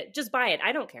don't read it. Just buy it.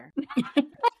 I don't care.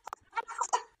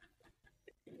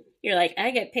 You're like, I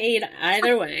get paid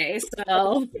either way,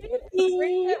 so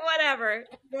whatever.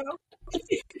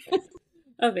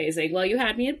 Amazing. Well, you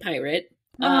had me at pirate.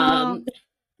 So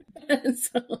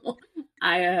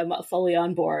I am fully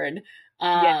on board.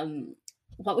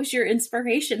 What was your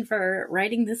inspiration for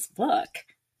writing this book?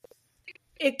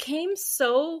 It came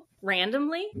so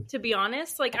randomly, to be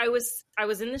honest. Like I was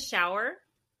in the shower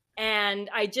and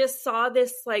I just saw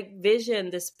this like vision,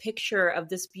 this picture of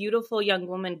this beautiful young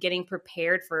woman getting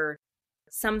prepared for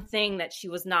something that she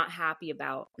was not happy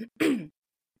about. And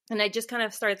I just kind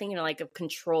of started thinking like of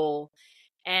control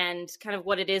and kind of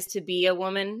what it is to be a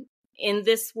woman in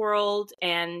this world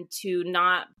and to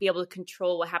not be able to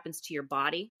control what happens to your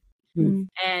body. Mm-hmm.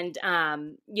 And,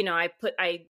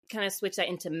 I kind of switched that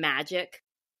into magic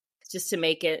just to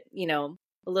make it, a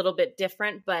little bit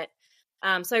different. But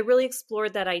so I really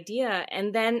explored that idea.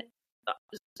 And then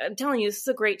I'm telling you, this is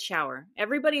a great shower.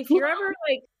 Everybody, if you're ever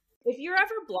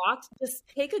blocked, just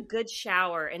take a good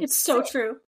shower. And it's so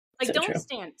true. Like, so don't true.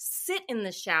 stand, sit in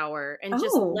the shower and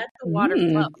just let the water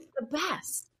flow. It's the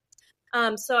best.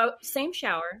 So same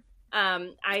shower.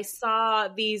 I saw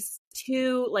these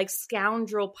two like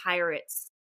scoundrel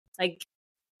pirates like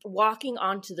walking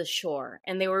onto the shore,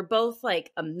 and they were both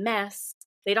like a mess.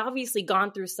 They'd obviously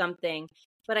gone through something,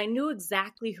 but I knew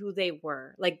exactly who they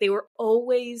were. Like they were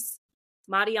always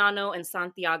Mariano and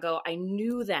Santiago. I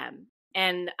knew them.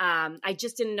 And I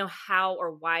just didn't know how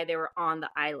or why they were on the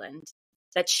island,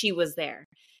 that she was there.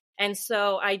 And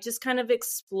so I just kind of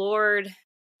explored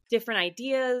different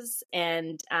ideas,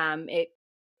 and it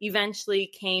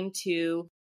eventually came to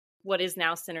what is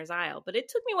now Sinner's Isle. But it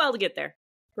took me a while to get there,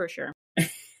 for sure.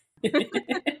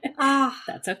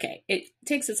 That's okay. It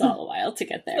takes us all a while to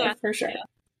get there, for sure.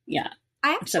 Yeah.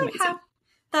 I actually have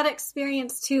that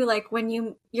experience too, like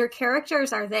when your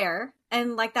characters are there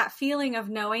and like that feeling of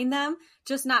knowing them,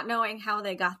 just not knowing how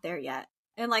they got there yet.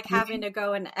 And like having to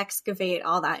go and excavate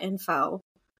all that info.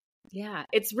 Yeah,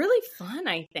 it's really fun,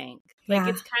 I think. Like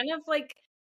it's kind of like,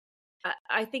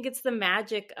 I think it's the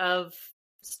magic of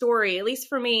story, at least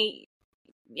for me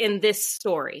in this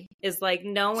story, is like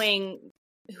knowing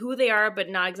who they are, but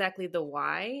not exactly the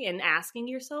why, and asking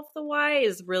yourself the why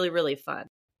is really, really fun.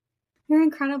 You're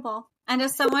incredible. And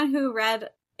as someone who read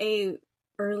a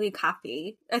early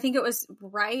copy, I think it was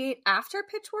right after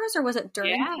Pitch Wars, or was it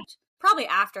during? Yeah. Probably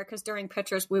after, because during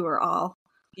Pitchers we were all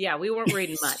we weren't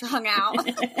reading much. Strung out.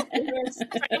 We were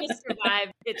trying to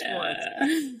survive Pitch Wars.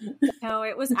 No,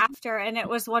 it was after, and it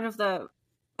was one of the,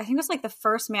 I think it was like the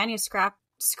first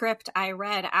manuscript I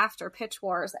read after Pitch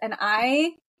Wars, and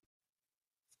I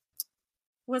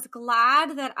was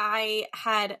glad that I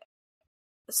had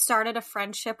started a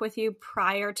friendship with you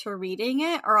prior to reading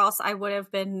it, or else I would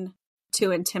have been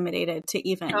too intimidated to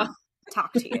even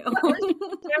talk to you.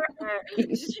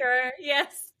 Sure.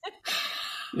 Yes.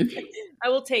 I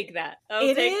will take that.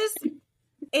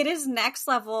 It is next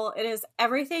level. It is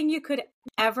everything you could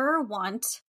ever want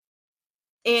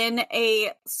in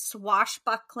a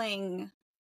swashbuckling,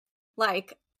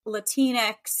 like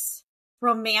Latinx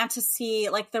romantasy,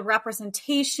 like the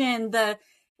representation, the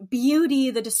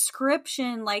beauty, the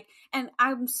description, like, and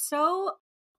I'm so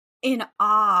in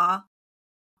awe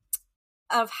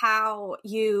of how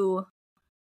you,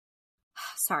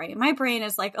 sorry, my brain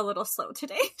is like a little slow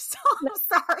today. So I'm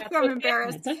sorry. I'm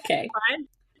embarrassed. It's okay.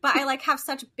 But I like have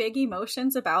such big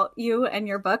emotions about you and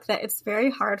your book that it's very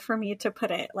hard for me to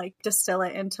put it, like distill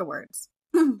it into words.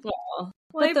 Well,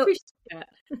 I appreciate that.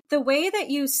 The way that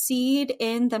you seed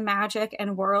in the magic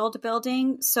and world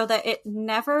building so that it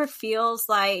never feels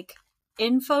like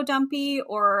info dumpy,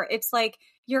 or it's like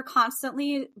you're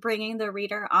constantly bringing the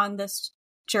reader on this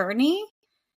journey.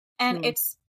 And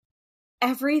it's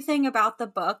everything about the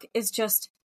book is just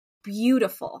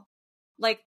beautiful.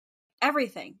 Like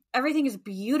everything is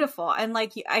beautiful. And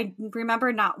like, I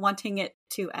remember not wanting it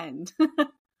to end.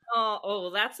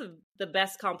 Oh, that's the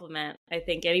best compliment I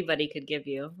think anybody could give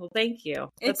you. Well, thank you.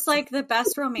 It's like the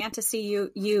best romantasy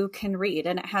you can read,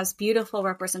 and it has beautiful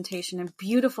representation and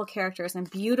beautiful characters and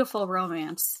beautiful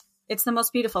romance. It's the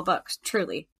most beautiful book,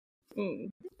 truly.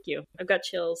 Thank you. I've got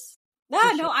chills. No,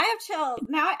 I have chills.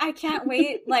 Now I can't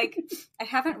wait. Like, I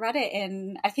haven't read it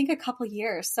in, I think, a couple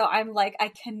years. So I'm like, I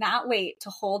cannot wait to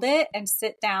hold it and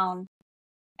sit down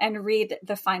and read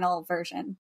the final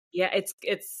version. Yeah,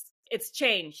 it's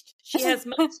changed. She has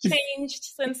much changed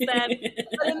since then,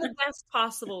 but in the best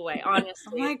possible way,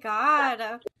 honestly. Oh my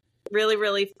God. Really,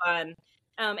 really fun.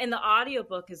 And the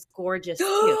audiobook is gorgeous too.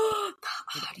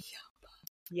 The audiobook.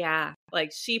 Yeah,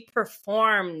 like she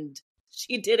performed.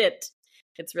 She did it.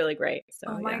 It's really great. So,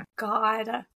 oh my God.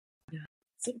 Yeah.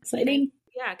 It's exciting.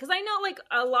 Yeah, because I know like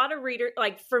a lot of readers,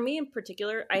 like for me in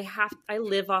particular, I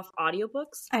live off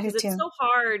audiobooks. I do too. It's so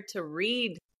hard to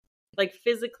read like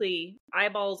physically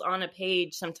eyeballs on a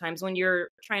page sometimes when you're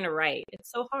trying to write.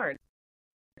 It's so hard.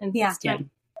 And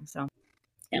so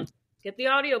get the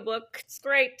audiobook. It's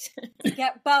great.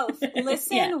 Get both.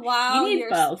 Listen while you need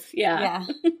both. Yeah.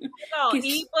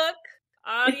 Ebook,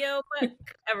 audiobook,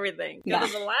 everything. Go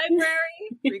to the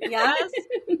library, request.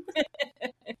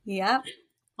 Yep.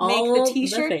 All make the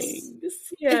t-shirts.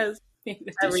 Yes. Make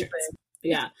the everything.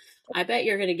 Yeah. I bet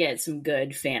you're gonna get some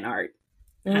good fan art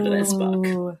out of this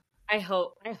book. I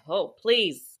hope.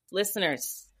 Please,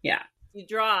 listeners. Yeah. You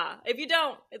draw. If you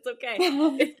don't, it's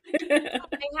okay.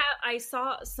 I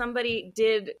saw somebody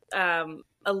did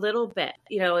a little bit,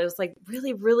 it was like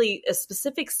really, really a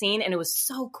specific scene, and it was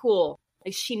so cool.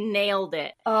 Like she nailed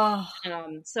it. Oh.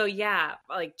 So yeah,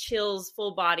 like chills,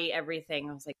 full body, everything.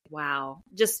 I was like, wow.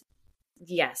 Just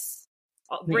yes.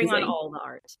 Amazing. Bring on all the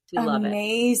art. We love it.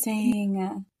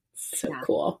 Amazing. So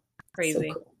cool. Crazy.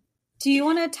 So cool. Do you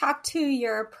want to talk to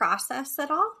your process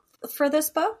at all for this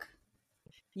book?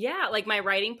 Yeah, like my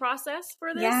writing process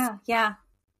for this? Yeah.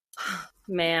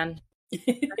 Man, I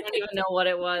don't even know what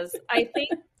it was. I think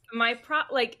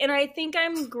and I think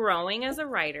I'm growing as a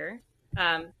writer,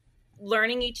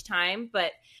 learning each time,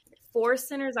 but for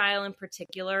Sinner's Isle in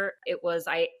particular, it was,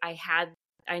 I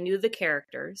knew the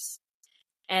characters,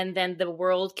 and then the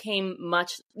world came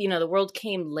the world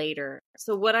came later.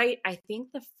 So what I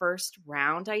think the first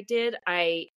round I did,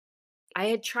 I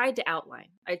had tried to outline.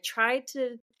 I tried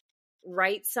to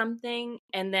write something,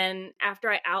 and then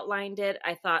after I outlined it,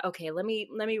 I thought, okay, let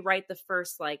me write the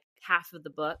first like half of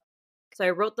the book. So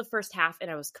I wrote the first half,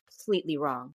 and I was completely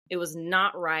wrong. It was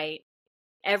not right.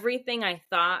 Everything I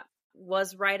thought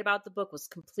was right about the book was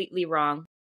completely wrong.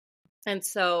 And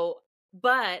so,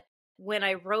 but when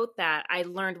I wrote that, I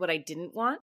learned what I didn't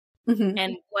want,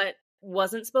 and what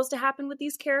wasn't supposed to happen with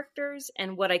these characters,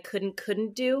 and what I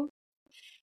couldn't do.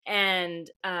 And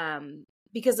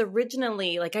because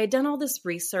originally, like, I'd done all this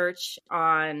research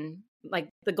on like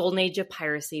the golden age of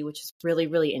piracy, which is really,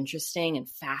 really interesting and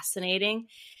fascinating.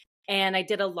 And I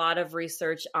did a lot of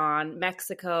research on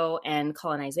Mexico and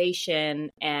colonization,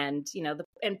 and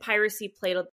and piracy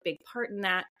played a big part in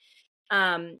that.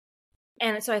 And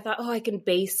so I thought, I can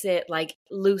base it like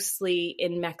loosely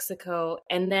in Mexico.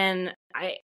 And then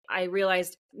I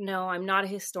realized, no, I'm not a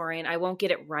historian. I won't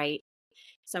get it right.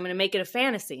 So I'm going to make it a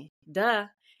fantasy. Duh.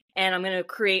 And I'm going to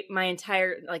create my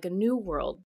entire, like, a new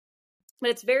world. But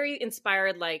it's very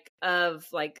inspired, of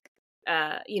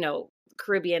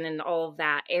Caribbean and all of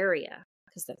that area,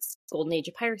 because that's golden age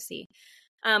of piracy.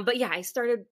 But yeah, I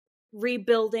started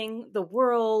rebuilding the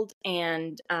world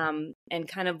and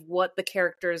kind of what the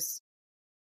characters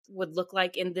would look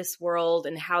like in this world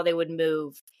and how they would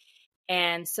move.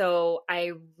 And so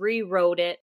I rewrote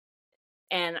it,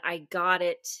 and I got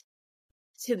it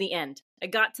to the end. I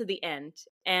got to the end,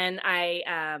 and I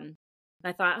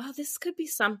thought, this could be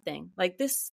something. Like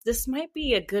this might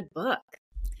be a good book.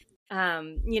 I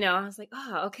was like,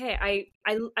 okay.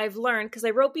 I've learned, because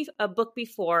I wrote a book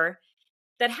before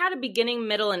that had a beginning,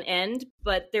 middle, and end,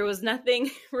 but there was nothing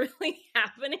really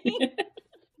happening.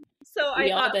 So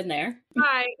We I all thought, been there.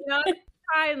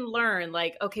 try and learn.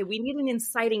 Like, okay, we need an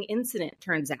inciting incident.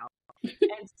 Turns out,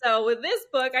 and so with this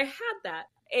book, I had that,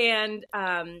 and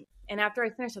after I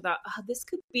finished, I thought, oh, this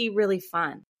could be really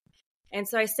fun. And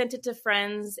so I sent it to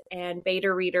friends and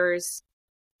beta readers,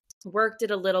 worked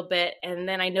it a little bit, and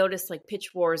then I noticed like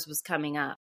Pitch Wars was coming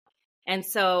up. And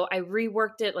so I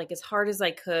reworked it like as hard as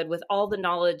I could with all the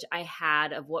knowledge I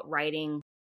had of what writing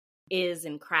is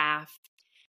and craft.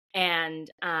 And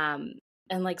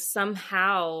like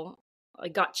somehow I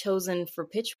got chosen for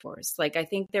Pitch Wars. Like I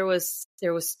think there was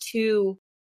two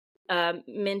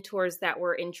mentors that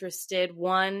were interested.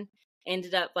 One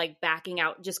ended up like backing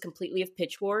out just completely of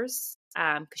Pitch Wars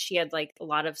because she had like a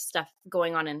lot of stuff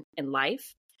going on in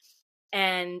life.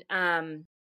 And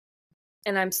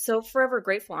I'm so forever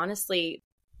grateful, honestly,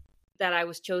 that I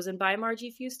was chosen by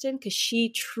Margie Fuston because she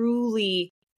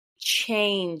truly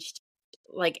changed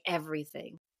like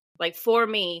everything. Like for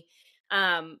me,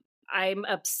 I'm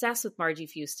obsessed with Margie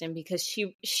Fuston because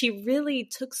she really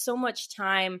took so much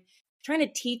time trying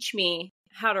to teach me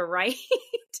how to write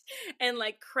and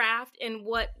like craft and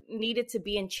what needed to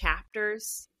be in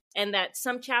chapters. And that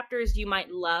some chapters you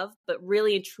might love, but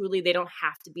really and truly they don't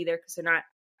have to be there because they're not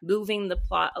moving the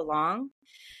plot along.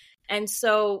 And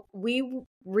so we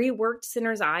reworked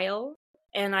Sinner's Isle,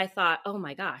 and I thought, oh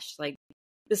my gosh, like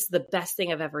this is the best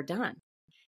thing I've ever done.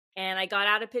 And I got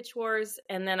out of Pitch Wars,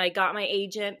 and then I got my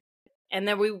agent, and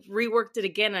then we reworked it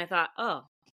again. And I thought, oh,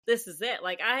 this is it.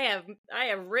 Like I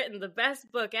have written the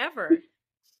best book ever.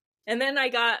 And then I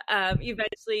got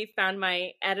eventually found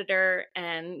my editor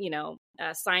and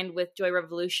signed with Joy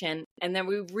Revolution, and then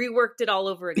we reworked it all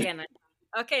over again.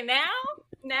 Okay, now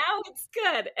it's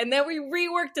good. And then we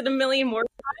reworked it a million more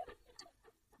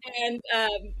times.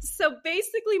 And so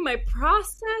basically my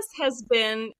process has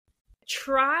been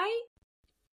try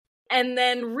and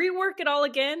then rework it all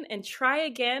again and try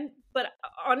again. But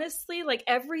honestly, like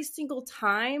every single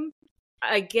time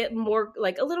I get more,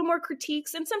 like a little more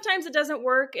critiques, and sometimes it doesn't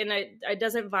work and it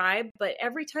doesn't vibe, but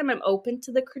every time I'm open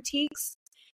to the critiques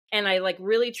and I like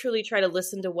really truly try to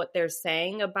listen to what they're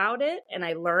saying about it and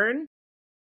I learn,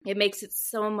 it makes it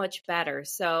so much better.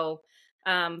 So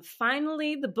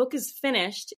finally the book is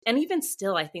finished, and even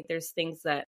still I think there's things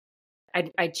that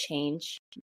I'd change,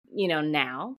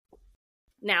 now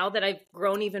that I've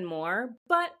grown even more,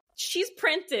 but she's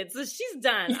printed, so she's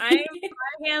done. My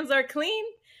hands are clean.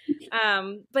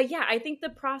 But yeah, I think the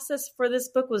process for this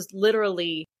book was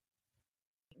literally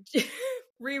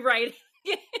rewriting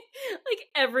like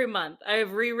every month.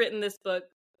 I've rewritten this book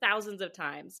thousands of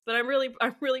times, but I'm really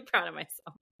proud of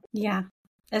myself. Yeah,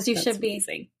 as you should be.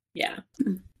 Amazing. Yeah.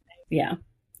 Yeah.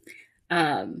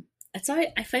 That's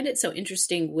why I find it so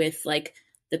interesting with like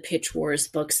the Pitch Wars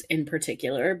books in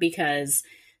particular, because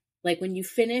like when you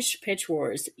finish Pitch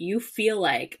Wars, you feel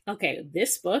like, okay,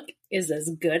 this book is as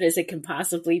good as it can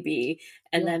possibly be.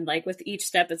 And then like with each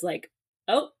step, it's like,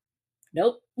 oh,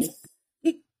 nope.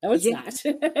 No, it's not.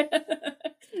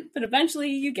 But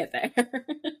eventually you get there.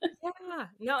 Yeah.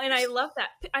 No, and I love that.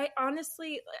 I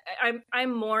honestly,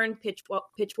 I'm more in Pitch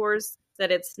Wars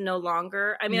that it's no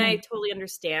longer. I mean, I totally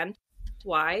understand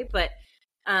why, but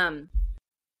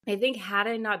I think had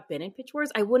I not been in Pitch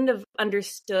Wars, I wouldn't have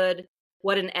understood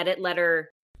what an edit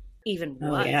letter even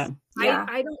was. Yeah.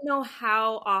 I don't know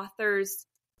how authors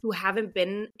who haven't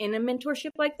been in a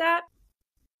mentorship like that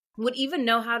would even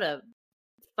know how to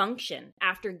function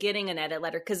after getting an edit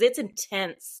letter, because it's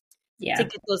intense to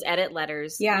get those edit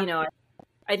letters. Yeah.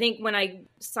 I think when I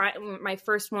signed my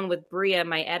first one with Bria,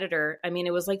 my editor, I mean,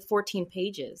 it was like 14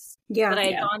 pages. Yeah. But I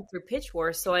had gone through Pitch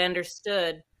Wars, so I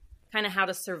understood kind of how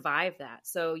to survive that.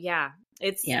 So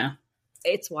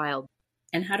it's wild.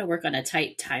 And how to work on a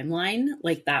tight timeline.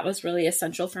 Like that was really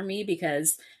essential for me,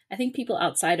 because I think people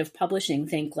outside of publishing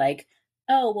think like,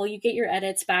 oh, well, you get your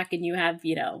edits back and you have,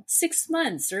 6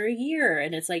 months or a year.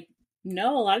 And it's like,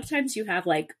 no, a lot of times you have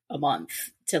like a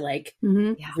month to like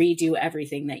redo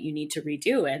everything that you need to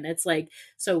redo. And it's like,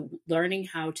 so learning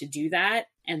how to do that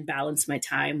and balance my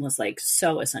time was like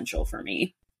so essential for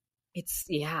me. It's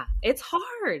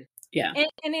hard. Yeah.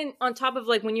 And on top of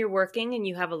like when you're working and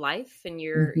you have a life and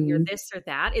you're this or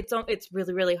that, it's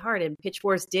really, really hard. And Pitch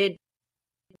Wars did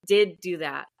do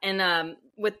that. And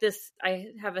with this, I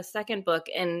have a second book,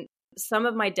 and some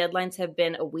of my deadlines have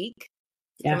been a week.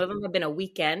 Yeah. Some of them have been a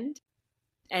weekend.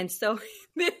 And so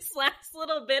this last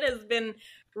little bit has been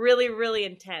really, really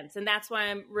intense. And that's why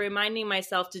I'm reminding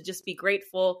myself to just be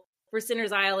grateful for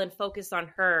Sinner's Isle and focus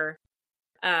on her,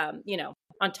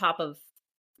 on top of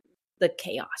the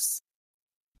chaos.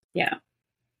 Yeah.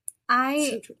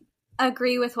 I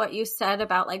agree with what you said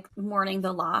about like mourning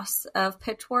the loss of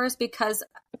Pitch Wars, because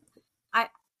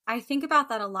I think about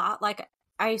that a lot. Like,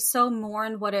 I so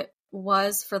mourn what it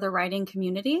was for the writing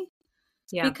community.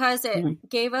 Yeah. Because it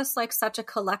gave us like such a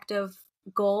collective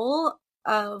goal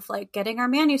of like getting our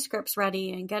manuscripts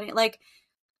ready and getting like,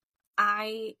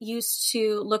 I used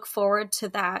to look forward to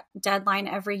that deadline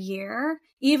every year.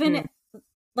 Even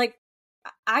like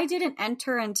I didn't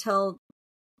enter until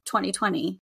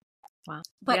 2020. Wow.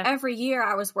 But every year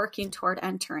I was working toward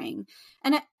entering.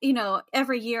 And, you know,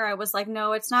 every year I was like,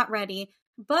 no, it's not ready.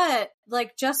 But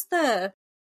like just the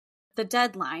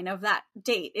deadline of that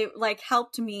date, it like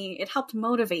helped me. It helped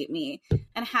motivate me.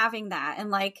 And having that and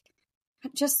like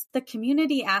just the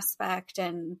community aspect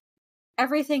and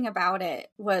everything about it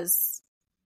was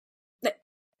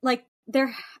like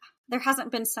there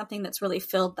hasn't been something that's really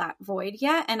filled that void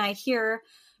yet. And I hear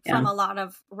from a lot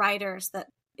of writers that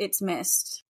it's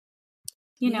missed.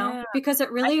 You know, because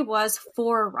it really was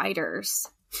for writers.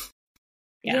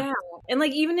 Yeah. And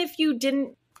like, even if you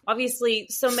didn't, obviously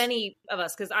so many of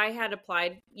us, because I had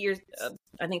applied years,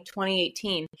 I think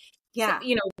 2018. Yeah. So,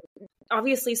 you know,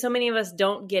 obviously so many of us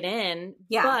don't get in,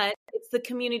 but it's the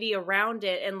community around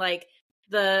it. And like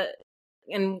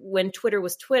and when Twitter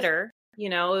was Twitter, you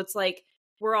know, it's like,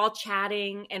 we're all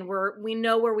chatting and we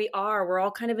know where we are. We're all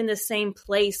kind of in the same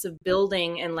place of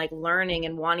building and like learning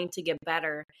and wanting to get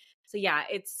better. So yeah,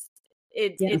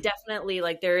 it definitely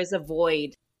like there is a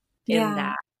void in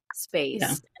that space.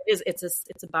 Yeah.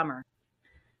 It's a bummer.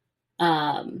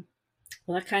 Well,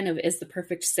 that kind of is the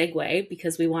perfect segue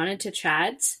because we wanted to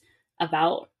chat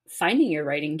about finding your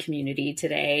writing community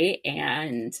today.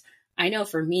 And I know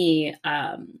for me,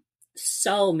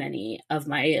 so many of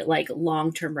my like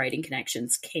long-term writing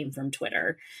connections came from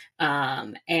Twitter.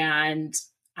 And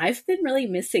I've been really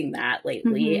missing that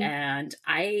lately. And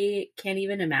I can't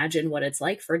even imagine what it's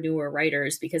like for newer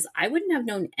writers because I wouldn't have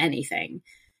known anything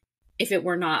if it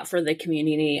were not for the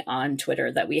community on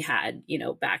Twitter that we had, you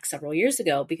know, back several years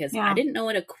ago, because I didn't know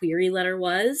what a query letter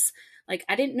was. Like,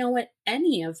 I didn't know what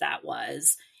any of that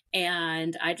was.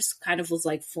 And I just kind of was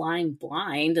like flying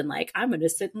blind and like, I'm going to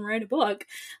sit and write a book.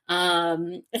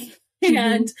 And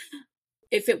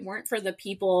if it weren't for the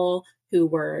people who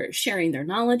were sharing their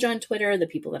knowledge on Twitter, the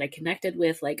people that I connected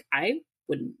with, like I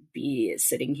wouldn't be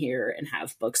sitting here and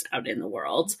have books out in the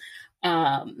world.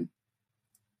 And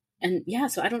yeah,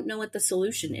 so I don't know what the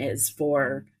solution is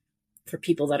for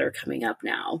people that are coming up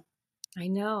now. I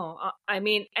know. I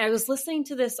mean, I was listening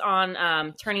to this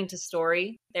on Turning to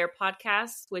Story, their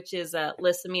podcast, which is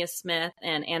Lissamia Smith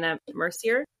and Anna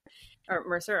Mercier.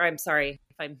 I'm sorry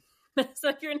if I mess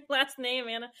up your last name,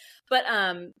 Anna. But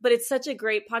it's such a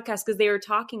great podcast because they were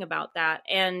talking about that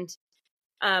and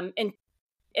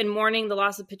mourning the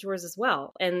loss of pitchers as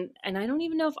well. And I don't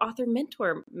even know if author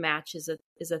mentor match is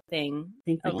a thing. I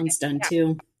think that one's done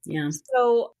too. Yeah.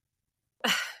 So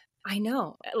I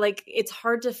know, like, it's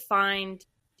hard to find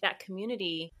that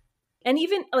community. And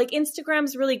even like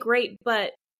Instagram's really great,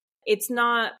 but it's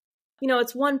not, you know,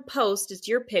 it's one post, it's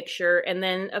your picture and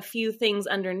then a few things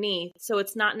underneath. So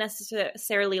it's not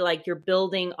necessarily like you're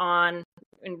building on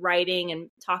and writing and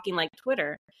talking like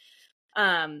Twitter.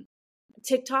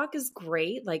 TikTok is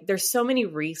great. Like there's so many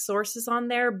resources on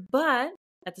there, but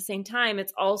at the same time,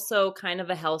 it's also kind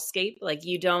of a hellscape. Like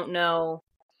you don't know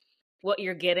what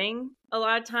you're getting a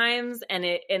lot of times. And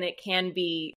it can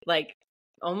be like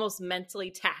almost mentally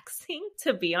taxing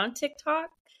to be on TikTok,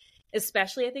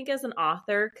 especially I think as an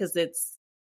author, because it's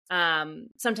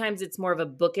sometimes it's more of a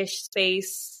bookish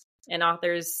space and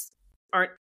authors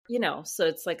aren't, you know, so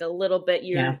it's like a little bit,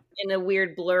 you're in a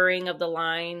weird blurring of the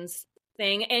lines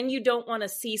thing. And you don't want to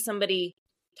see somebody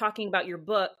talking about your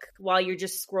book while you're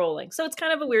just scrolling. So it's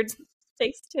kind of a weird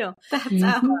space too.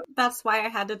 That's why I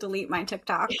had to delete my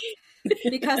TikTok.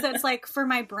 Because it's like for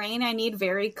my brain, I need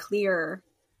very clear,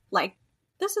 like,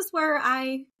 this is where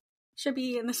I should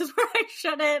be and this is where I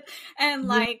shouldn't. And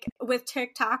like with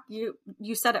TikTok, you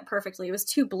said it perfectly. It was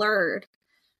too blurred.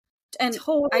 And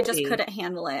I just couldn't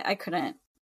handle it. I couldn't.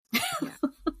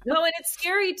 No, and it's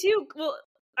scary too. Well,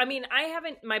 I mean,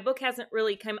 my book hasn't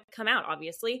really come out,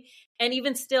 obviously. And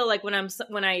even still, like when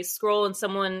I scroll and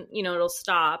someone, you know, it'll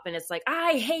stop and it's like,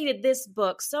 I hated this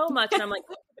book so much. And I'm like,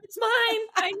 it's mine.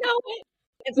 I know it.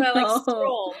 And so I like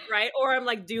scroll, right? Or I'm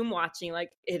like doom watching, like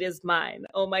it is mine.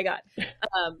 Oh my God.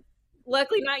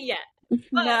 Luckily not yet.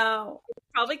 But no. It's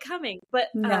probably coming. But,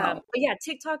 no. But yeah,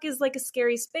 TikTok is like a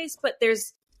scary space, but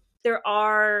there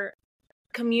are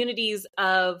communities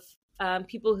of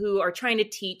people who are trying to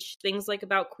teach things like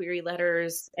about query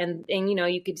letters and you know,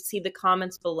 you could see the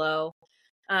comments below.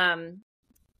 Then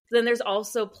there's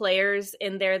also players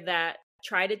in there that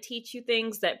try to teach you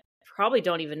things that probably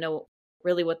don't even know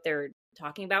really what they're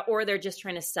talking about, or they're just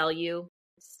trying to sell you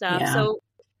stuff. Yeah.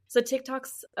 So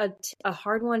TikTok's a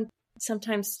hard one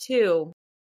sometimes too.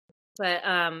 But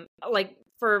like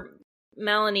for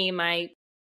Melanie, my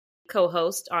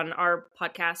co-host on our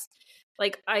podcast,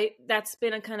 like that's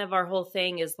been a kind of our whole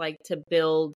thing, is like to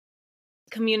build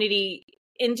community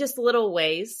in just little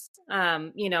ways.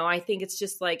 I think it's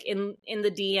just like in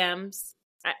the DMs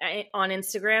on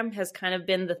Instagram has kind of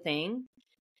been the thing.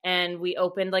 And we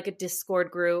opened like a Discord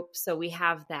group, so we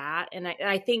have that. And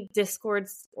I think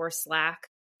Discords or Slack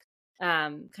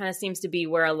kind of seems to be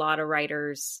where a lot of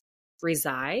writers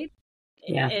reside.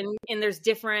 Yeah. And there's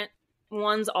different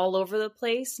ones all over the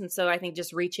place. And so I think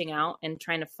just reaching out and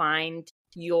trying to find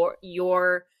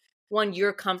your one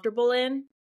you're comfortable in.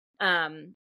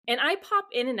 And I pop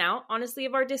in and out, honestly,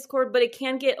 of our Discord, but it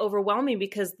can get overwhelming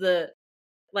because there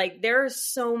are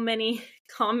so many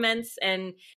comments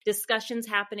and discussions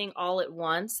happening all at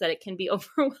once that it can be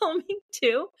overwhelming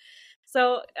too.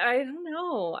 So I don't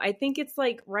know. I think it's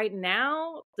like right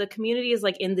now the community is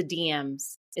like in the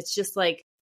DMs. It's just like,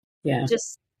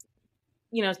 just,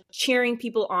 cheering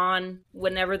people on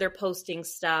whenever they're posting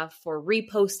stuff or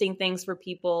reposting things for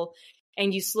people.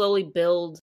 And you slowly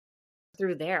build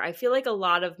through there. I feel like a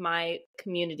lot of my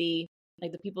community,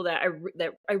 like the people that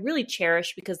I really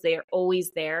cherish because they are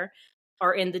always there,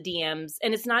 are in the DMs.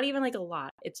 And it's not even like a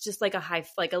lot. It's just like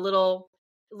a little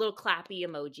clappy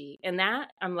emoji. And that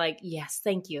I'm like, yes,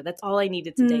 thank you. That's all I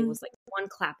needed today was like one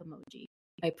clap emoji.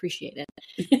 I appreciate it.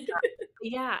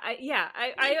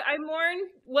 I mourn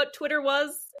what Twitter was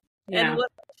and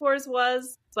what Tours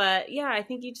was. But yeah, I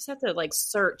think you just have to like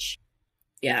search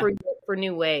for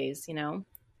new ways,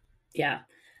 Yeah,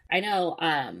 I know.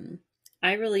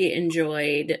 I really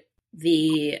enjoyed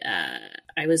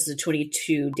I was the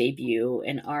 22 debut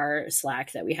in our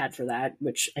Slack that we had for that,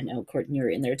 which I know Courtney, you were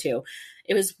in there too.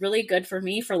 It was really good for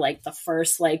me for like the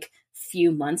first like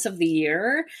few months of the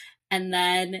year. And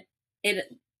then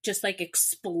it just like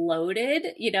exploded,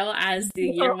 as the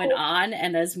year went on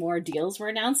and as more deals were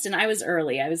announced. And I was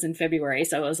early, I was in February.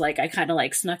 So it was like, I kind of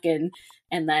like snuck in,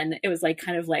 and then it was like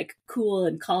kind of like cool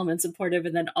and calm and supportive.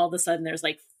 And then all of a sudden there's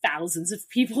like thousands of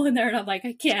people in there. And I'm like,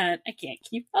 I can't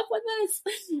keep up with this.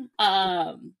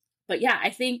 But yeah, I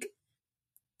think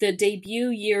the debut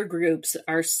year groups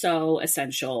are so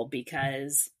essential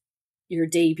because your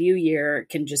debut year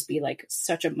can just be like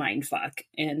such a mind fuck.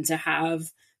 And to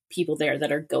have people there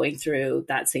that are going through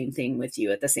that same thing with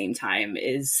you at the same time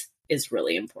is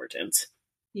really important.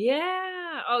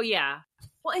 Yeah. Oh yeah.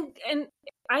 Well, and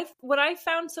what I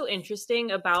found so interesting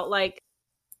about like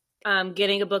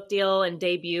getting a book deal and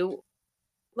debut,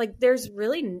 like there's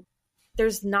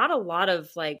not a lot of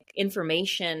like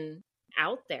information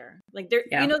out there. Like there's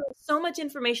so much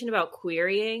information about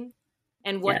querying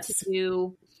and what to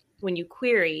do when you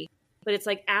query, but it's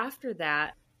like after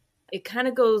that it kind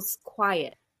of goes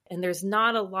quiet and there's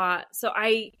not a lot. So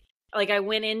I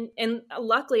went in, and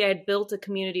luckily I had built a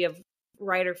community of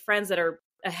writer friends that are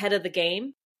ahead of the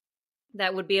game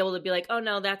that would be able to be like, oh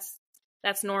no, that's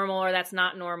normal, or that's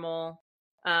not normal.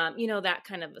 That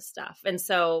kind of stuff. And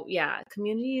so, yeah,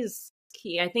 community is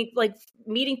key. I think like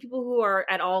meeting people who are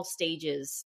at all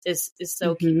stages is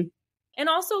so key. And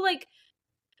also like,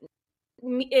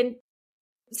 and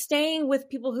staying with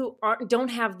people who don't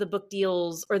have the book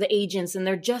deals or the agents and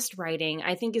they're just writing,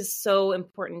 I think is so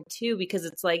important too, because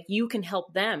it's like you can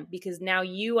help them because now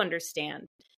you understand.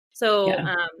 So,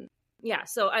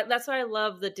 so that's why I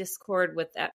love the Discord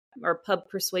with that, or pub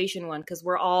persuasion one, because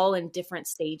we're all in different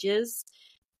stages.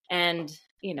 And,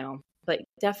 but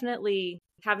definitely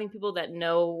having people that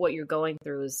know what you're going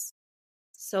through is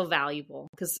so valuable,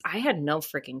 because I had no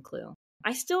freaking clue.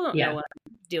 I still don't know what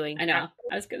I'm doing. I know.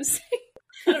 I was going to say,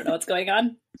 I don't know what's going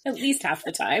on at least half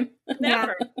the time.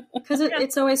 Never. Because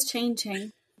it's always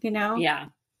changing, Yeah.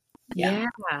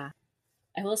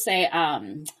 I will say,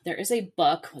 there is a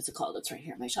book. What's it called? It's right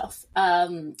here on my shelf.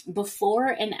 Before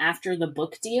and After the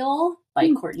Book Deal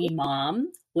by Courtney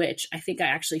Mom, which I think I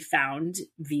actually found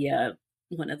via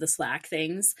one of the Slack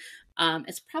things.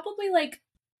 It's probably like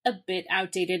a bit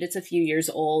outdated. It's a few years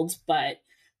old, but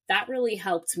that really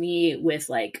helped me with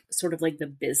like sort of like the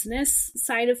business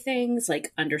side of things,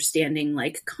 like understanding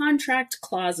like contract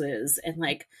clauses and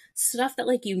like stuff that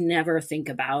like you never think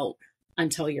about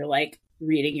until you're like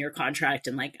reading your contract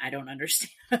and like, I don't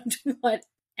understand what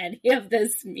any of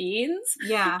this means.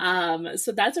 Yeah.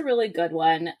 So that's a really good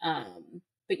one.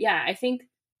 But yeah, I think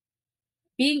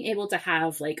being able to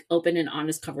have like open and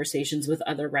honest conversations with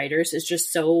other writers is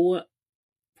just so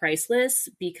priceless,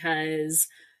 because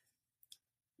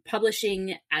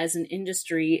publishing as an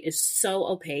industry is so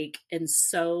opaque and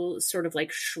so sort of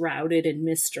like shrouded in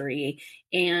mystery.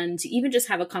 And to even just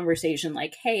have a conversation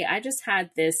like, hey, I just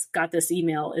got this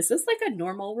email. Is this like a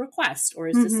normal request, or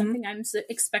is this something I'm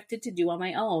expected to do on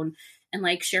my own? And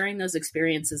like sharing those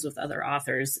experiences with other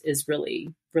authors is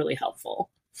really, really helpful.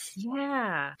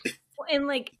 Yeah. And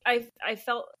like, I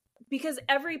felt, because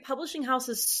every publishing house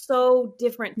is so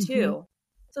different too.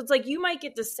 So it's like, you might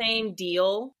get the same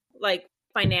deal, like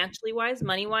financially wise,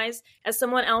 money wise, as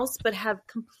someone else, but have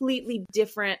completely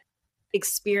different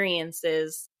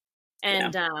experiences.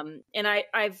 And, and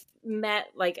I've met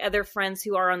like other friends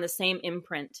who are on the same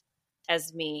imprint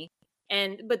as me,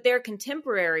 but they're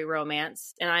contemporary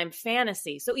romance and I'm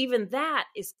fantasy. So even that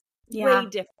is way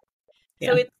different.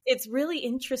 So it's really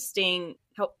interesting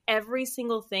how every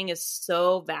single thing is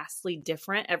so vastly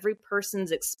different, every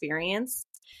person's experience.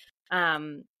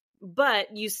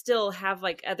 But you still have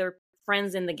like other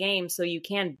friends in the game, so you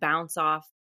can bounce off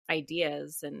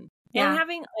ideas and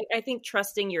having, I think,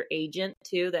 trusting your agent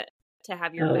too, that to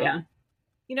have your back. Yeah.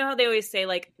 You know how they always say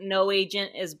like no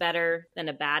agent is better than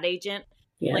a bad agent?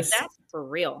 Yes. Like that's for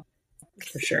real.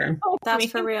 For sure. That's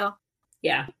for real.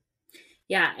 Yeah.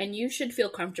 Yeah, and you should feel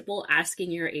comfortable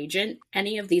asking your agent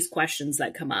any of these questions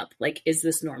that come up. Like, is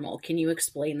this normal? Can you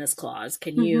explain this clause?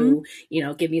 Can you,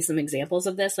 give me some examples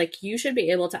of this? Like, you should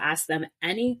be able to ask them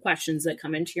any questions that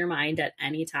come into your mind at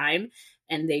any time,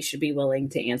 and they should be willing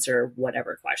to answer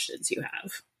whatever questions you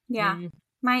have. Yeah.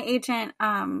 My agent,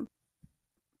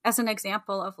 as an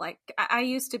example of like, I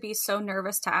used to be so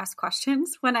nervous to ask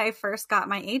questions when I first got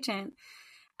my agent.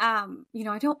 I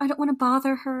don't want to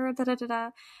bother her,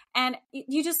 And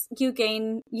you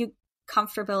gain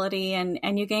comfortability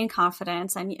and you gain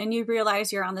confidence and you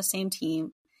realize you're on the same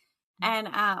team and,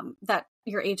 that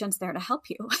your agent's there to help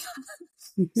you.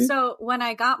 So when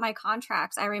I got my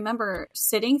contracts, I remember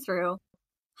sitting through,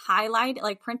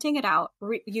 printing it out,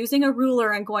 using a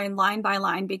ruler and going line by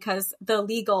line because the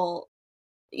legal,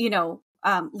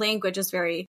 language is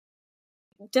very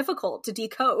difficult to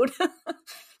decode.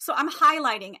 So I'm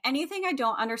highlighting anything I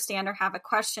don't understand or have a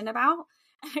question about.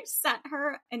 And I sent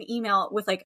her an email with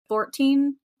like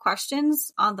 14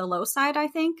 questions on the low side, I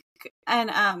think.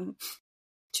 And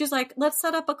she was like, let's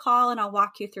set up a call and I'll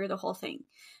walk you through the whole thing.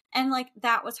 And like,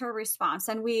 that was her response.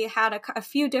 And we had a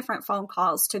few different phone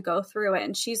calls to go through it.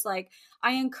 And she's like,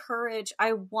 I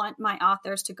want my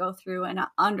authors to go through and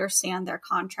understand their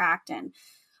contract. And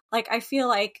like, I feel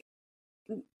like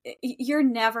you're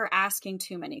never asking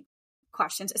too many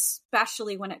questions,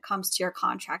 especially when it comes to your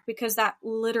contract, because that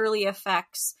literally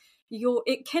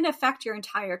it can affect your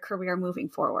entire career moving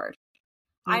forward.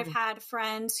 I've had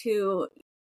friends who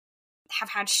have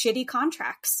had shitty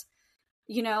contracts,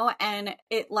 and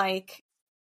it like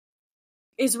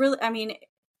is really,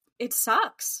 it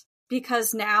sucks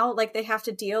because now like they have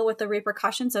to deal with the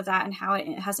repercussions of that and how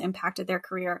it has impacted their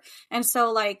career. And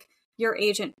so like your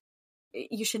agent,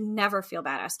 you should never feel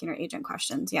bad asking your agent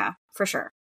questions. Yeah, for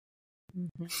sure.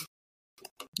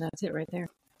 That's it right there.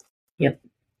 Yep.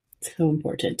 So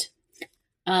important.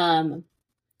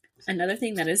 Another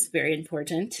thing that is very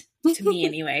important to me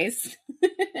anyways,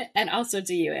 and also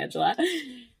to you, Angela,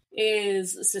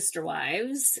 is Sister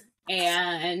Wives.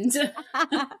 And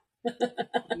yes.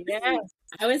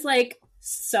 I was like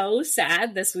so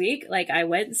sad this week. Like I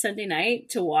went Sunday night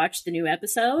to watch the new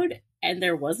episode and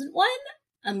there wasn't one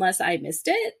unless I missed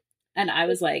it. And I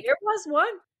was like, there was one.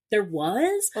 There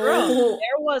was? There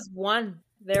was one.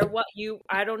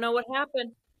 I don't know what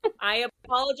happened. I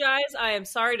apologize. I am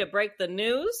sorry to break the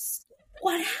news.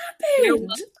 What happened? There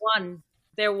was one.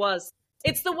 There was.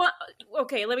 It's the one.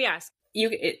 Okay, let me ask.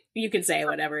 You can say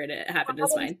whatever it happened.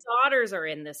 It's fine. Daughters are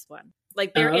in this one.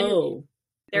 Like they're in.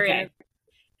 They're in.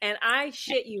 And I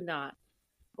shit you not.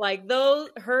 Like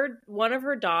one of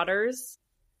her daughters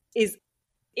is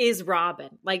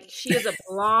Robin. Like she is a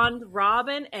blonde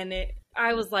Robin, and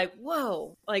I was like,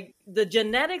 whoa, like the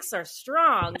genetics are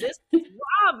strong. This is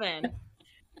Robin.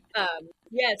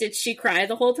 Yes. Did she cry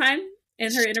the whole time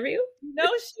in her interview? No,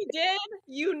 she did.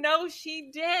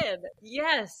 She did.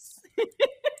 Yes.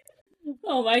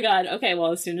 Oh my God. Okay.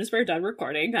 Well, as soon as we're done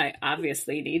recording, I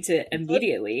obviously need to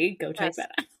immediately go check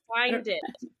that out.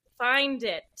 Find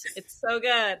it. It's so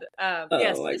good.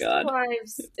 Yes. My God.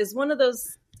 Wives is one of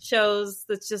those shows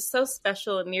that's just so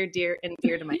special and near dear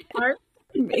to my heart.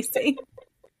 Amazing.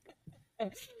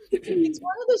 It's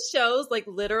one of the shows, like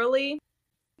literally,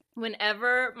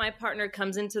 whenever my partner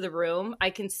comes into the room, I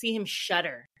can see him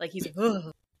shudder. Like he's just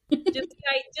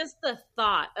the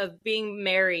thought of being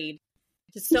married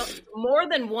to more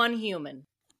than one human.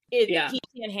 He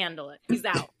can't handle it. He's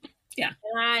out. Yeah.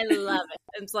 And I love it.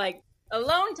 It's like,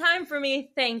 Alone time for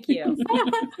me. Thank you.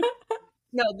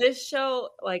 No, this show,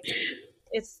 like,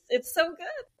 it's so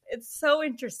good. It's so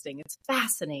interesting. It's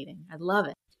fascinating. I love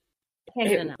it.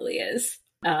 It really is.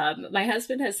 My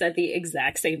husband has said the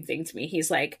exact same thing to me. He's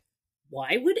like,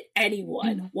 why would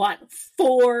anyone want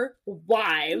 4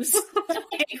 wives?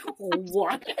 Like,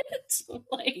 what?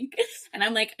 Like, and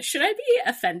I'm like, should I be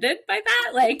offended by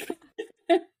that? Like,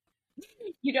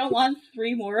 you don't want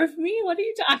 3 more of me? What are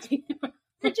you talking about?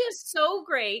 They're just so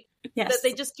great that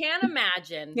they just can't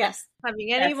imagine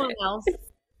having anyone else.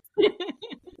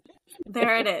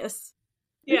 There it is.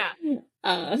 Yeah.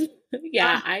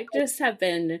 I just have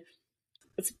been,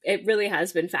 it really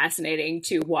has been fascinating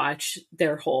to watch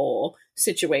their whole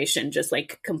situation just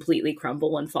like completely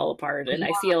crumble and fall apart. And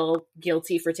I feel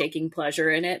guilty for taking pleasure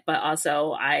in it, but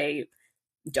also I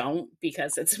don't,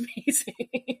 because it's amazing.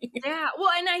 Yeah. Well,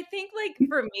 and I think like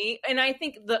for me, and I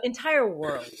think the entire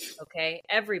world, okay,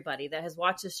 everybody that has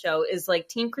watched this show is like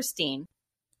Team Christine,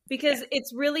 because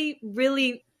it's really,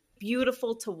 really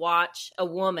beautiful to watch a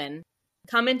woman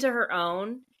come into her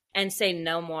own and say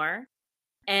no more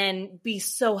and be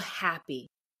so happy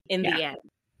in the end.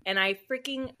 And I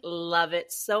freaking love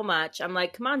it so much. I'm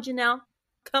like, come on, Janelle.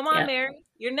 Come on, Mary.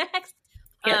 You're next.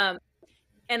 And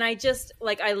I just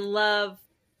like, I love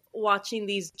watching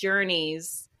these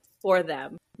journeys for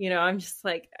them. You know, I'm just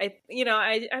like, I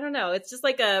don't know. It's just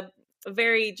like a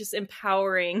very just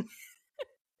empowering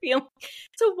feeling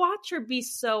to watch her be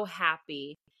so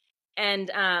happy. And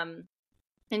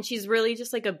she's really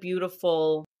just like a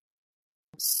beautiful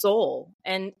soul.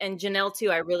 And Janelle too.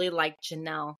 I really like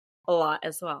Janelle a lot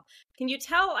as well. Can you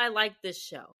tell I like this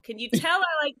show? Can you tell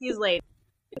I like these ladies?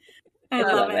 I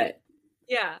love it.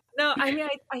 Yeah. No, I mean,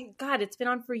 God, it's been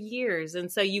on for years. And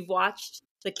so you've watched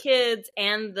the kids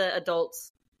and the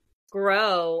adults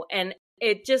grow. And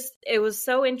it was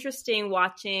so interesting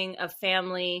watching a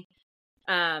family,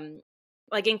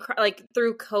 like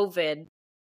through COVID,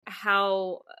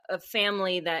 how a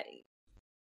family that,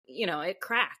 you know, it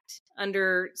cracked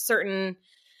under certain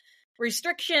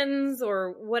restrictions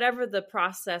or whatever the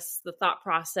thought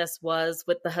process was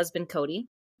with the husband, Cody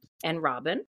and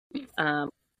Robin.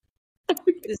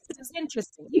 This is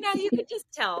interesting. You know, you could just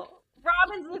tell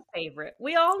Robin's the favorite.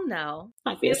 We all know.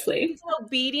 Obviously. He's an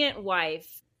obedient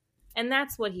wife. And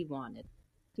that's what he wanted.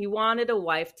 He wanted a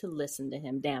wife to listen to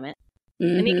him, damn it.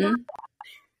 Mm-hmm. And he got that.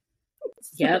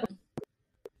 Yep.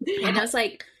 And I was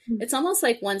like, it's almost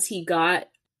like once he got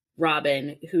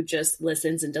Robin, who just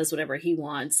listens and does whatever he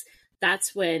wants,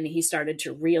 that's when he started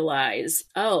to realize,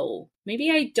 oh, maybe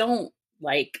I don't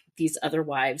like these other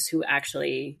wives who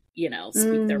actually, you know,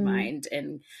 speak their mind.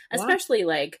 And especially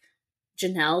like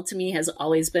Janelle to me has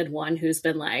always been one who's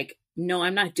been like, no,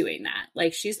 I'm not doing that.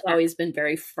 Like she's always been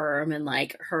very firm in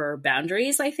like her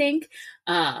boundaries, I think.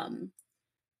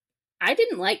 I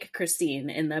didn't like Christine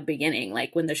in the beginning,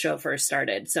 like when the show first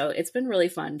started. So it's been really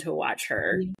fun to watch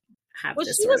her have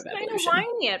this sort of evolution. She was kind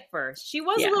of whiny at first. She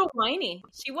was a little whiny.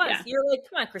 She was. Yeah. You're like,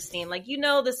 come on, Christine. Like, you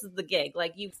know, this is the gig.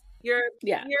 Like you're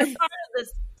part of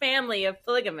this family of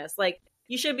polygamists. Like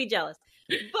you should be jealous.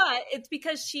 But it's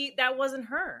because that wasn't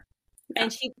her. Yeah.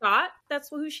 And she thought that's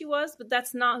who she was, but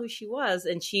that's not who she was.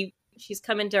 And she's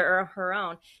come into her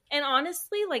own. And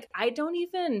honestly, like, I don't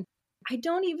even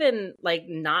like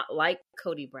not like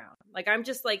Cody Brown. Like, I'm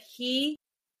just like, he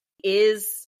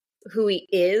is who he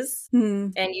is.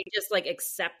 And you just like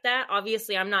accept that.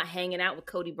 Obviously, I'm not hanging out with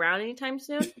Cody Brown anytime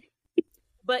soon,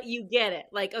 but you get it.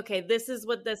 Like, okay, this is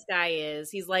what this guy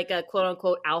is. He's like a quote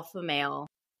unquote alpha male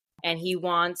and he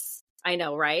wants, I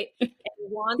know, right? And he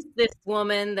wants this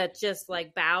woman that just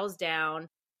like bows down.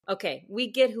 Okay, we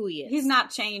get who he is. He's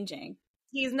not changing.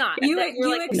 He's not. You like,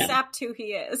 accept who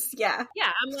he is. Yeah.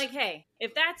 Yeah. I'm like, hey,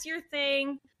 if that's your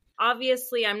thing,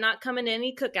 obviously I'm not coming to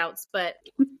any cookouts, but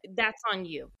that's on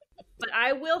you. But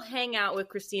I will hang out with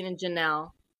Christine and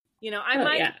Janelle. You know, I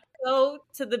might go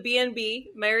to the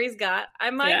B&B Mary's got. I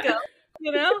might go,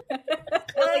 you know,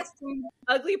 like some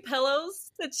ugly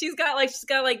pillows that she's got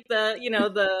like the, you know,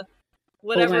 the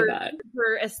whatever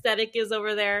her aesthetic is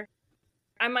over there.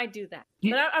 I might do that.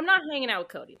 But I'm not hanging out with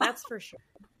Cody. That's for sure.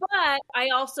 But I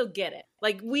also get it.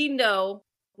 Like, we know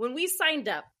when we signed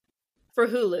up for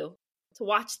Hulu to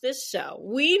watch this show,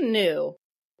 we knew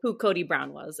who Cody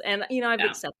Brown was. And, you know, I've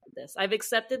accepted this. I've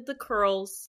accepted the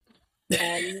curls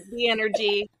and the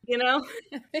energy, you know.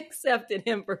 I've accepted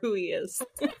him for who he is.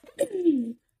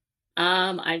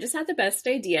 I just had the best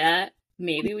idea.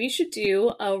 Maybe we should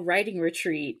do a writing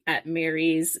retreat at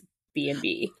Mary's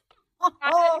B&B.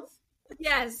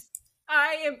 Yes,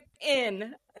 I am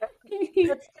in.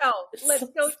 Let's go. Let's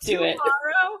go tomorrow.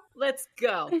 Let's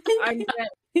go. I'm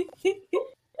ready.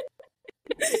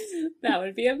 That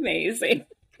would be amazing.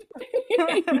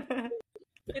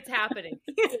 It's happening.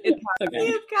 Okay.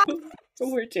 You guys,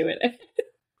 We're doing it.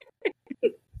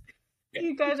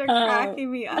 you guys are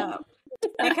cracking me up.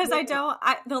 Because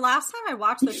the last time I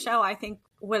watched the show, I think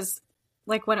was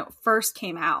like when it first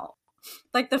came out,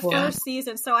 like the first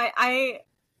season. So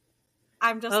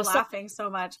I'm just laughing so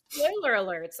much. Spoiler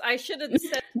alerts. I should have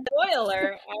said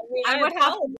spoiler. I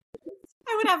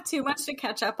would have too much to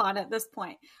catch up on at this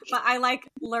point, but I like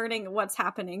learning what's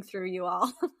happening through you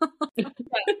all.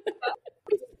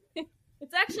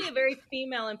 It's actually a very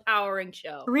female empowering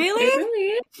show. Really? It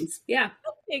really is. Yeah.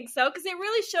 I think so, because it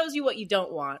really shows you what you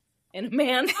don't want in a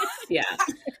man. Yeah.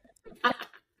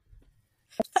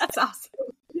 That's awesome.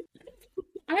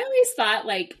 I always thought,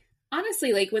 like,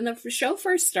 honestly, like when the show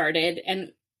first started,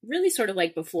 and really sort of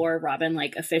like before Robin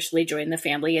like officially joined the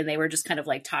family and they were just kind of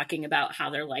like talking about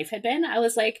how their life had been, I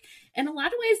was like, in a lot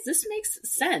of ways, this makes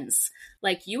sense.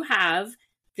 Like, you have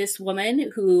this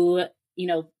woman who, you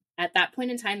know, at that point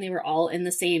in time, they were all in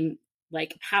the same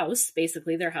like house.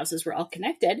 Basically, their houses were all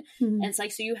connected. And it's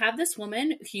like, so you have this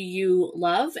woman who you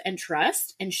love and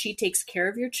trust, and she takes care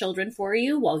of your children for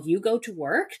you while you go to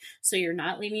work. So you're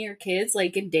not leaving your kids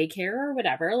like in daycare or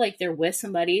whatever. Like, they're with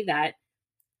somebody that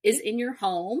is in your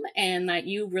home and that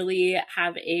you really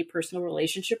have a personal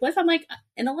relationship with. I'm like,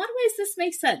 in a lot of ways, this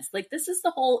makes sense. Like, this is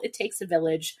the whole it takes a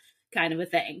village kind of a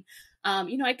thing.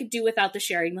 You know, I could do without the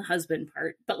sharing the husband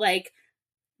part, but like,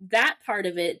 that part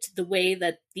of it, the way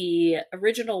that the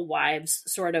original wives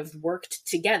sort of worked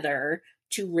together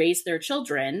to raise their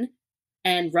children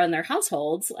and run their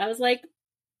households, I was like,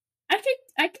 I could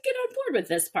get on board with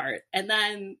this part. And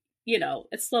then, you know,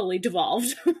 it slowly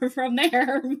devolved from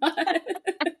there. But...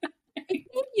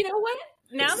 You know what?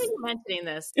 Now that you're mentioning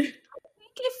this, I think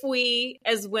if we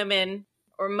as women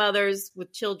or mothers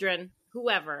with children,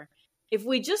 whoever, if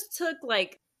we just took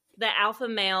like the alpha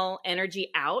male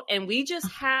energy out and we just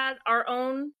had our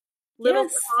own little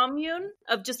commune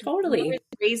of just totally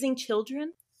raising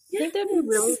children, I think that'd be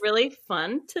really, really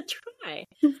fun to try.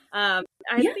 I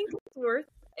think it's worth,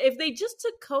 if they just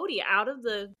took Cody out of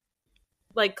the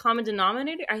like common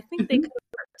denominator, I think they could.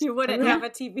 You wouldn't have a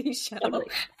TV show. Totally.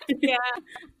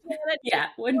 Yeah.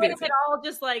 Wouldn't be it all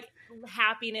just like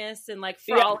happiness and like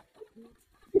frolic.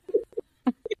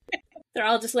 They're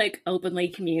all just like openly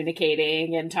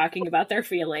communicating and talking about their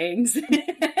feelings.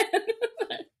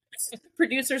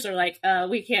 Producers are like,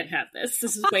 we can't have this.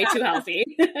 This is way too healthy.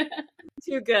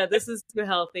 Too good. This is too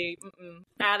healthy.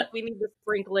 We need to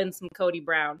sprinkle in some Cody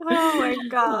Brown. Oh my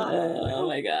God. Oh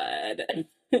my God.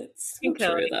 It's so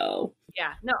true though.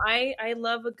 Yeah. No, I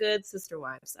love a good Sister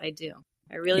Wives. I do.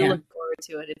 I really look forward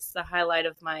to it. It's the highlight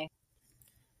of my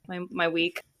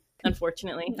week,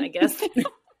 unfortunately, I guess.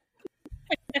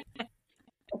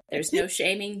 There's no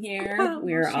shaming here.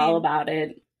 We're all about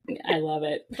it. I love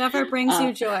it. Whatever brings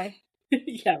you joy.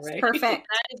 Yeah, right. It's perfect.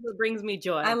 That is what brings me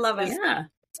joy. I love it. Yeah.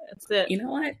 That's it. You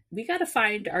know what? We got to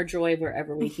find our joy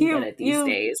wherever we can get it these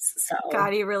days. So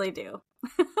God, you really do.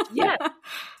 Yeah.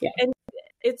 And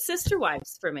it's Sister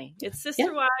Wives for me. It's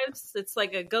Sister Wives. It's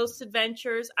like a Ghost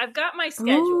Adventures. I've got my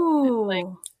schedule. Like,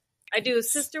 I do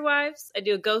Sister Wives. I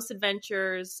do Ghost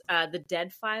Adventures. The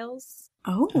Dead Files.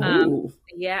 Oh.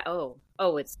 Yeah.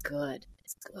 Oh, it's good.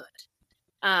 It's good.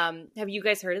 Have you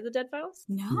guys heard of the Dead Files?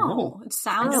 No. It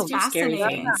sounds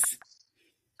fascinating.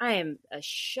 I am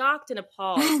shocked and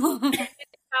appalled.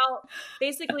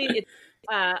 Basically, it's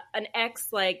an ex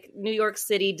like New York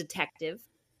City detective,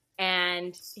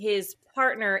 and his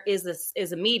partner is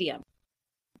a medium.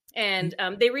 And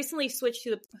they recently switched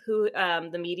to who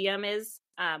the medium is.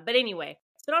 But anyway,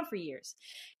 it's been on for years.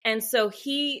 And so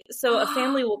a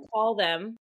family will call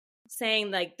them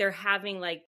saying like they're having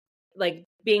like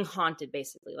being haunted,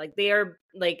 basically. Like they are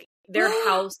like their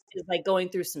house is like going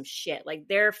through some shit. Like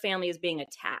their family is being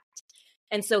attacked.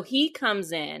 And so he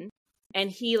comes in and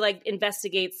he like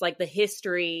investigates like the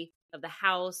history of the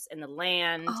house and the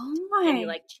land. And he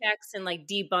like checks and like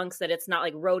debunks that it's not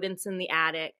like rodents in the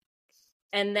attic.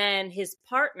 And then his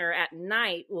partner at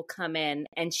night will come in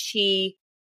and she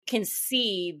can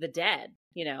see the dead,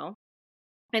 you know?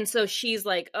 And so she's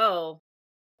like, oh,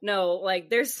 no, like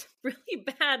there's really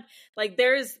bad, like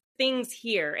there's things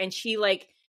here. And she like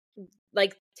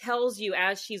tells you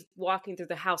as she's walking through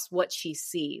the house what she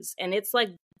sees. And it's like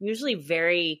usually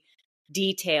very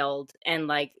detailed and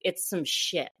like it's some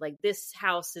shit. Like this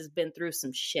house has been through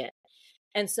some shit.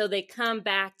 And so they come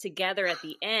back together at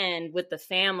the end with the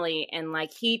family and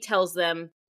like he tells them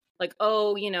like,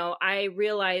 oh, you know, I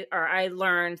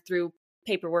learned through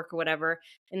paperwork or whatever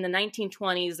in the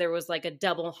 1920s there was like a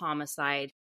double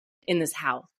homicide in this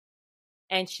house.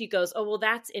 And she goes, oh, well,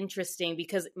 that's interesting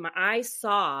because I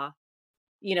saw,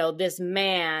 this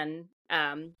man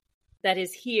that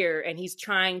is here and he's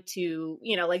trying to,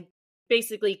 like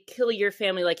basically kill your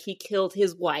family like he killed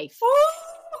his wife.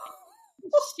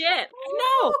 Shit.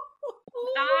 I know.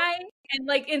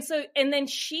 And then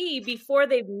she, before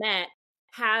they've met,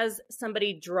 has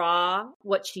somebody draw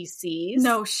what she sees.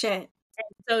 No shit. And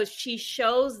so she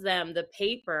shows them the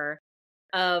paper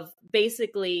of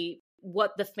basically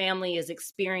what the family is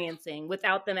experiencing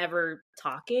without them ever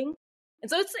talking. And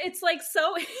so it's like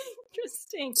so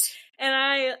interesting.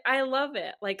 And I love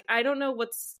it. Like, I don't know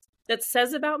that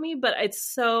says about me, but it's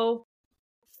so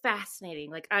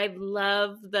fascinating. Like, I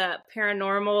love the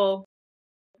paranormal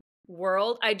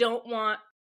world. I don't want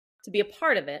to be a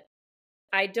part of it.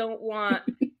 I don't want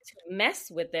to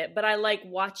mess with it, but I like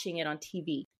watching it on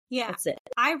TV. Yeah. That's it.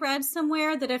 I read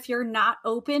somewhere that if you're not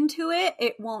open to it,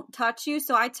 it won't touch you.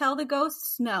 So I tell the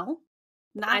ghosts, no.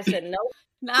 I said no.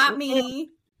 Not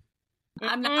me.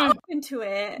 I'm not open to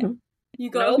it. You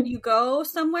go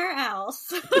somewhere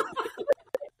else.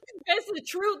 That's the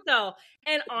truth though.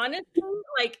 And honestly,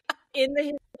 like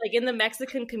in the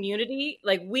Mexican community,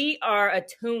 like we are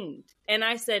attuned. And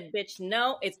I said, bitch,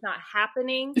 no, it's not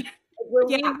happening. When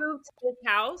we moved to this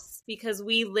house, because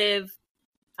we live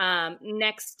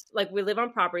we live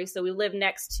on property, so we live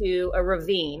next to a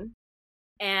ravine,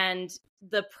 and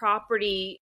the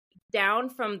property down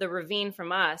from the ravine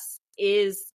from us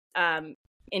is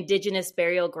indigenous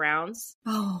burial grounds.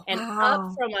 Oh, and wow.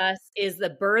 up from us is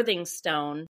the birthing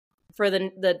stone for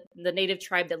the native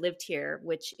tribe that lived here,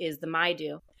 which is the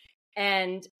Maidu.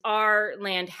 And our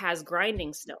land has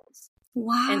grinding stones.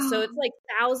 Wow. And so it's like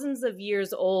thousands of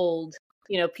years old,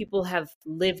 people have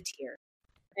lived here.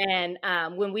 And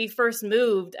when we first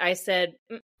moved, I said,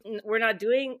 we're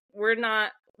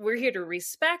here to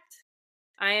respect.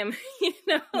 I am,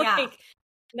 nope,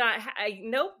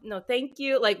 no, thank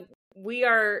you. Like we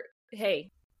are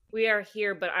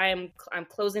here, but I'm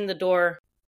closing the door.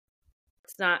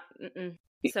 It's not.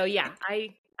 So yeah,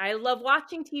 I love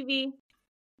watching TV,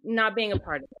 not being a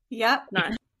part of it. Yep.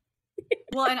 Not.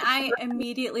 Well, and I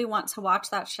immediately want to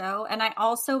watch that show. And I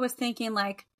also was thinking,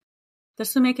 like,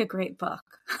 this would make a great book.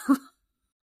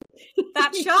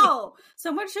 That show.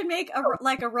 Someone should make a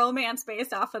romance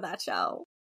based off of that show.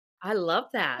 I love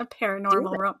that. A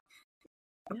paranormal romance.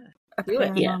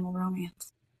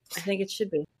 I think it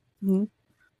should be. Mm-hmm.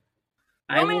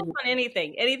 Romance on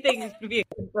anything. Anything would be a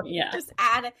good book. Yeah. Just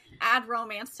add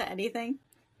romance to anything.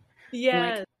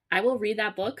 Yes. Like, I will read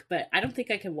that book, but I don't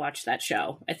think I could watch that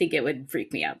show. I think it would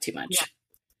freak me out too much. Yeah.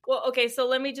 Well, okay, so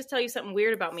let me just tell you something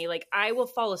weird about me. Like, I will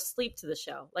fall asleep to the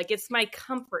show. Like, it's my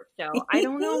comfort show. I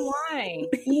don't know why.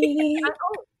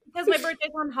 Because my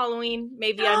birthday's on Halloween.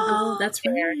 Maybe I'm Oh, that's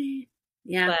right.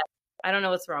 Yeah. But I don't know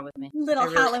what's wrong with me. Little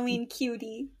Halloween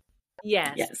cutie.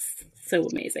 Yes. Yes. So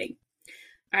amazing.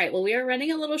 All right. Well, we are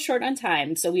running a little short on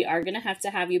time, so we are going to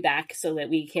have you back so that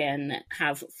we can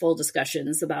have full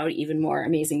discussions about even more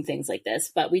amazing things like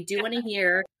this. But we do want to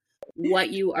hear what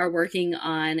you are working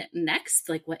on next.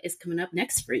 Like, what is coming up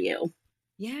next for you?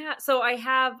 Yeah. So I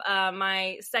have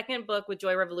my second book with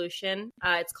Joy Revolution.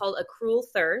 It's called A Cruel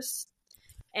Thirst.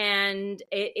 And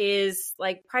it is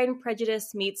like Pride and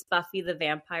Prejudice meets Buffy the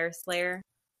Vampire Slayer.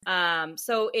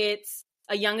 So it's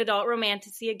a young adult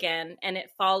romantasy again, and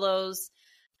it follows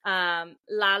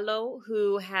Lalo,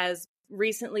 who has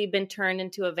recently been turned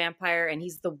into a vampire, and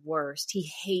he's the worst. He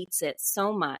hates it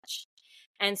so much.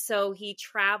 And so he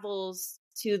travels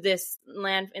to this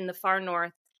land in the far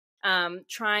north,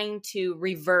 trying to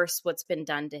reverse what's been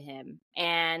done to him.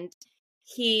 And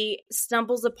he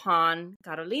stumbles upon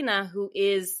Carolina, who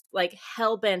is like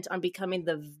hell-bent on becoming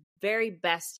the very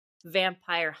best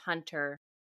vampire hunter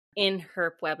in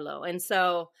her pueblo. And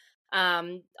so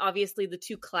obviously the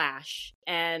two clash,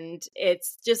 and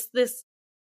it's just this,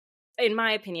 in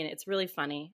my opinion, it's really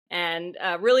funny and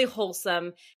really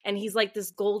wholesome. And he's like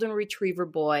this golden retriever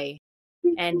boy,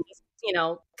 and he's,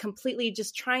 completely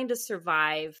just trying to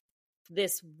survive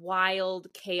this wild,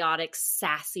 chaotic,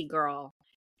 sassy girl.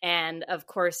 And of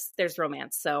course there's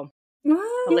romance. So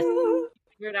I'll let you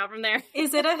figure it out from there.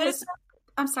 Is it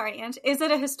I'm sorry, Ange. Is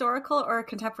it a historical or a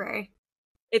contemporary?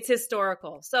 It's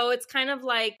historical. So it's kind of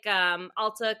like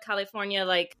Alta California,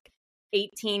 like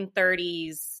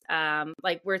 1830s,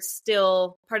 like we're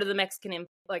still part of the Mexican,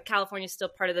 like California's still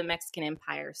part of the Mexican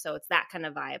Empire. So it's that kind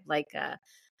of vibe, like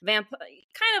kind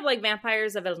of like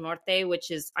Vampires of El Norte,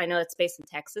 which is, I know it's based in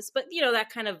Texas, but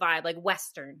that kind of vibe, like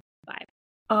Western vibe.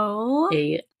 Oh,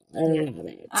 I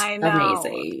know.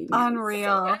 Amazing.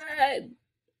 Unreal.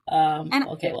 So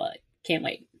okay, well, can't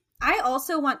wait. I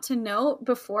also want to note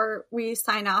before we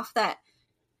sign off that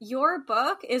your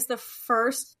book is the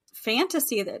first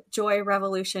fantasy that Joy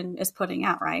Revolution is putting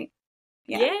out, right?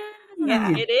 Yeah,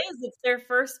 it is. It's their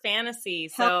first fantasy.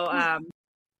 So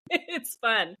it's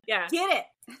fun. Yeah. Get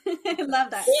it. I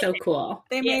love that. So cool.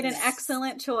 They made an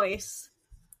excellent choice.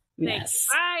 Yes.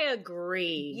 I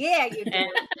agree. Yeah, you do. And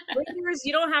readers,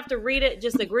 you don't have to read it.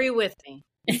 Just agree with me.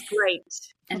 It's great.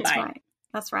 And That's bye. right.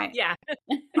 That's right. Yeah.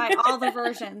 By all the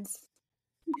versions.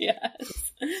 Yes.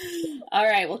 All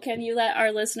right. Well, can you let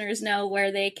our listeners know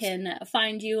where they can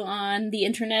find you on the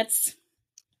internets?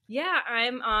 Yeah,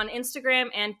 I'm on Instagram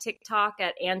and TikTok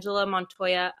at Angela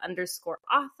Montoya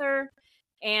 _author.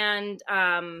 And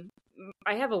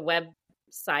I have a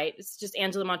website. It's just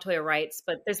Angela Montoya Writes,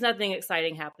 but there's nothing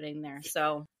exciting happening there.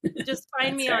 So just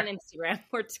find me on Instagram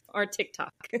or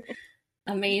TikTok.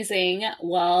 Amazing.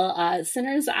 Well,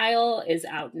 Sinner's Isle is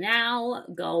out now.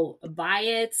 Go buy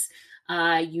it.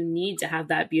 You need to have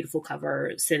that beautiful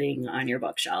cover sitting on your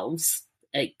bookshelves.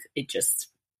 Like, it just,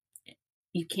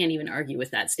 you can't even argue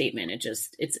with that statement.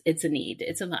 It's a need.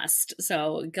 It's a must.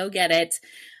 So go get it.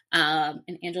 And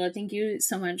Angela, thank you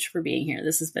so much for being here.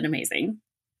 This has been amazing.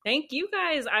 Thank you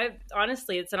guys.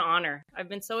 Honestly, it's an honor. I've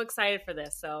been so excited for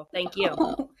this. So thank you.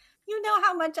 Oh, you know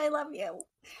how much I love you.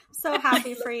 So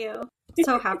happy for you.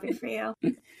 So happy for you.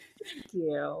 Thank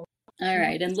you. All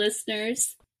right. And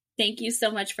listeners, thank you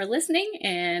so much for listening,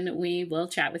 and we will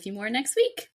chat with you more next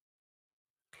week.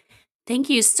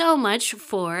 Thank you so much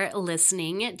for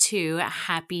listening to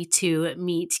Happy to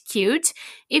Meet Cute.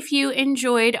 If you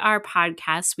enjoyed our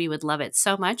podcast, we would love it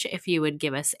so much if you would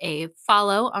give us a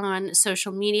follow on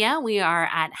social media. We are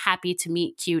at Happy to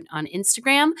Meet Cute on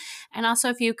Instagram. And also,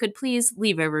 if you could please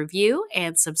leave a review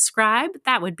and subscribe,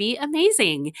 that would be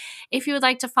amazing. If you would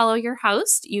like to follow your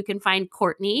host, you can find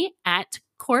Courtney at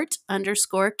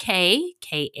Court_K,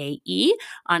 Kae,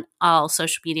 on all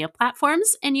social media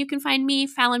platforms. And you can find me,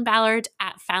 Fallon Ballard,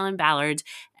 at Fallon Ballard,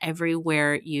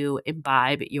 everywhere you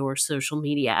imbibe your social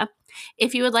media.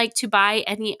 If you would like to buy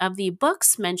any of the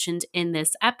books mentioned in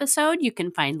this episode, you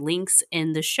can find links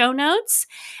in the show notes.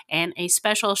 And a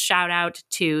special shout out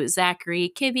to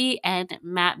Zachary Kibbe and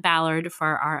Matt Ballard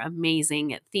for our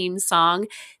amazing theme song.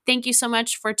 Thank you so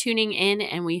much for tuning in,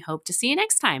 and we hope to see you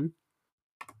next time.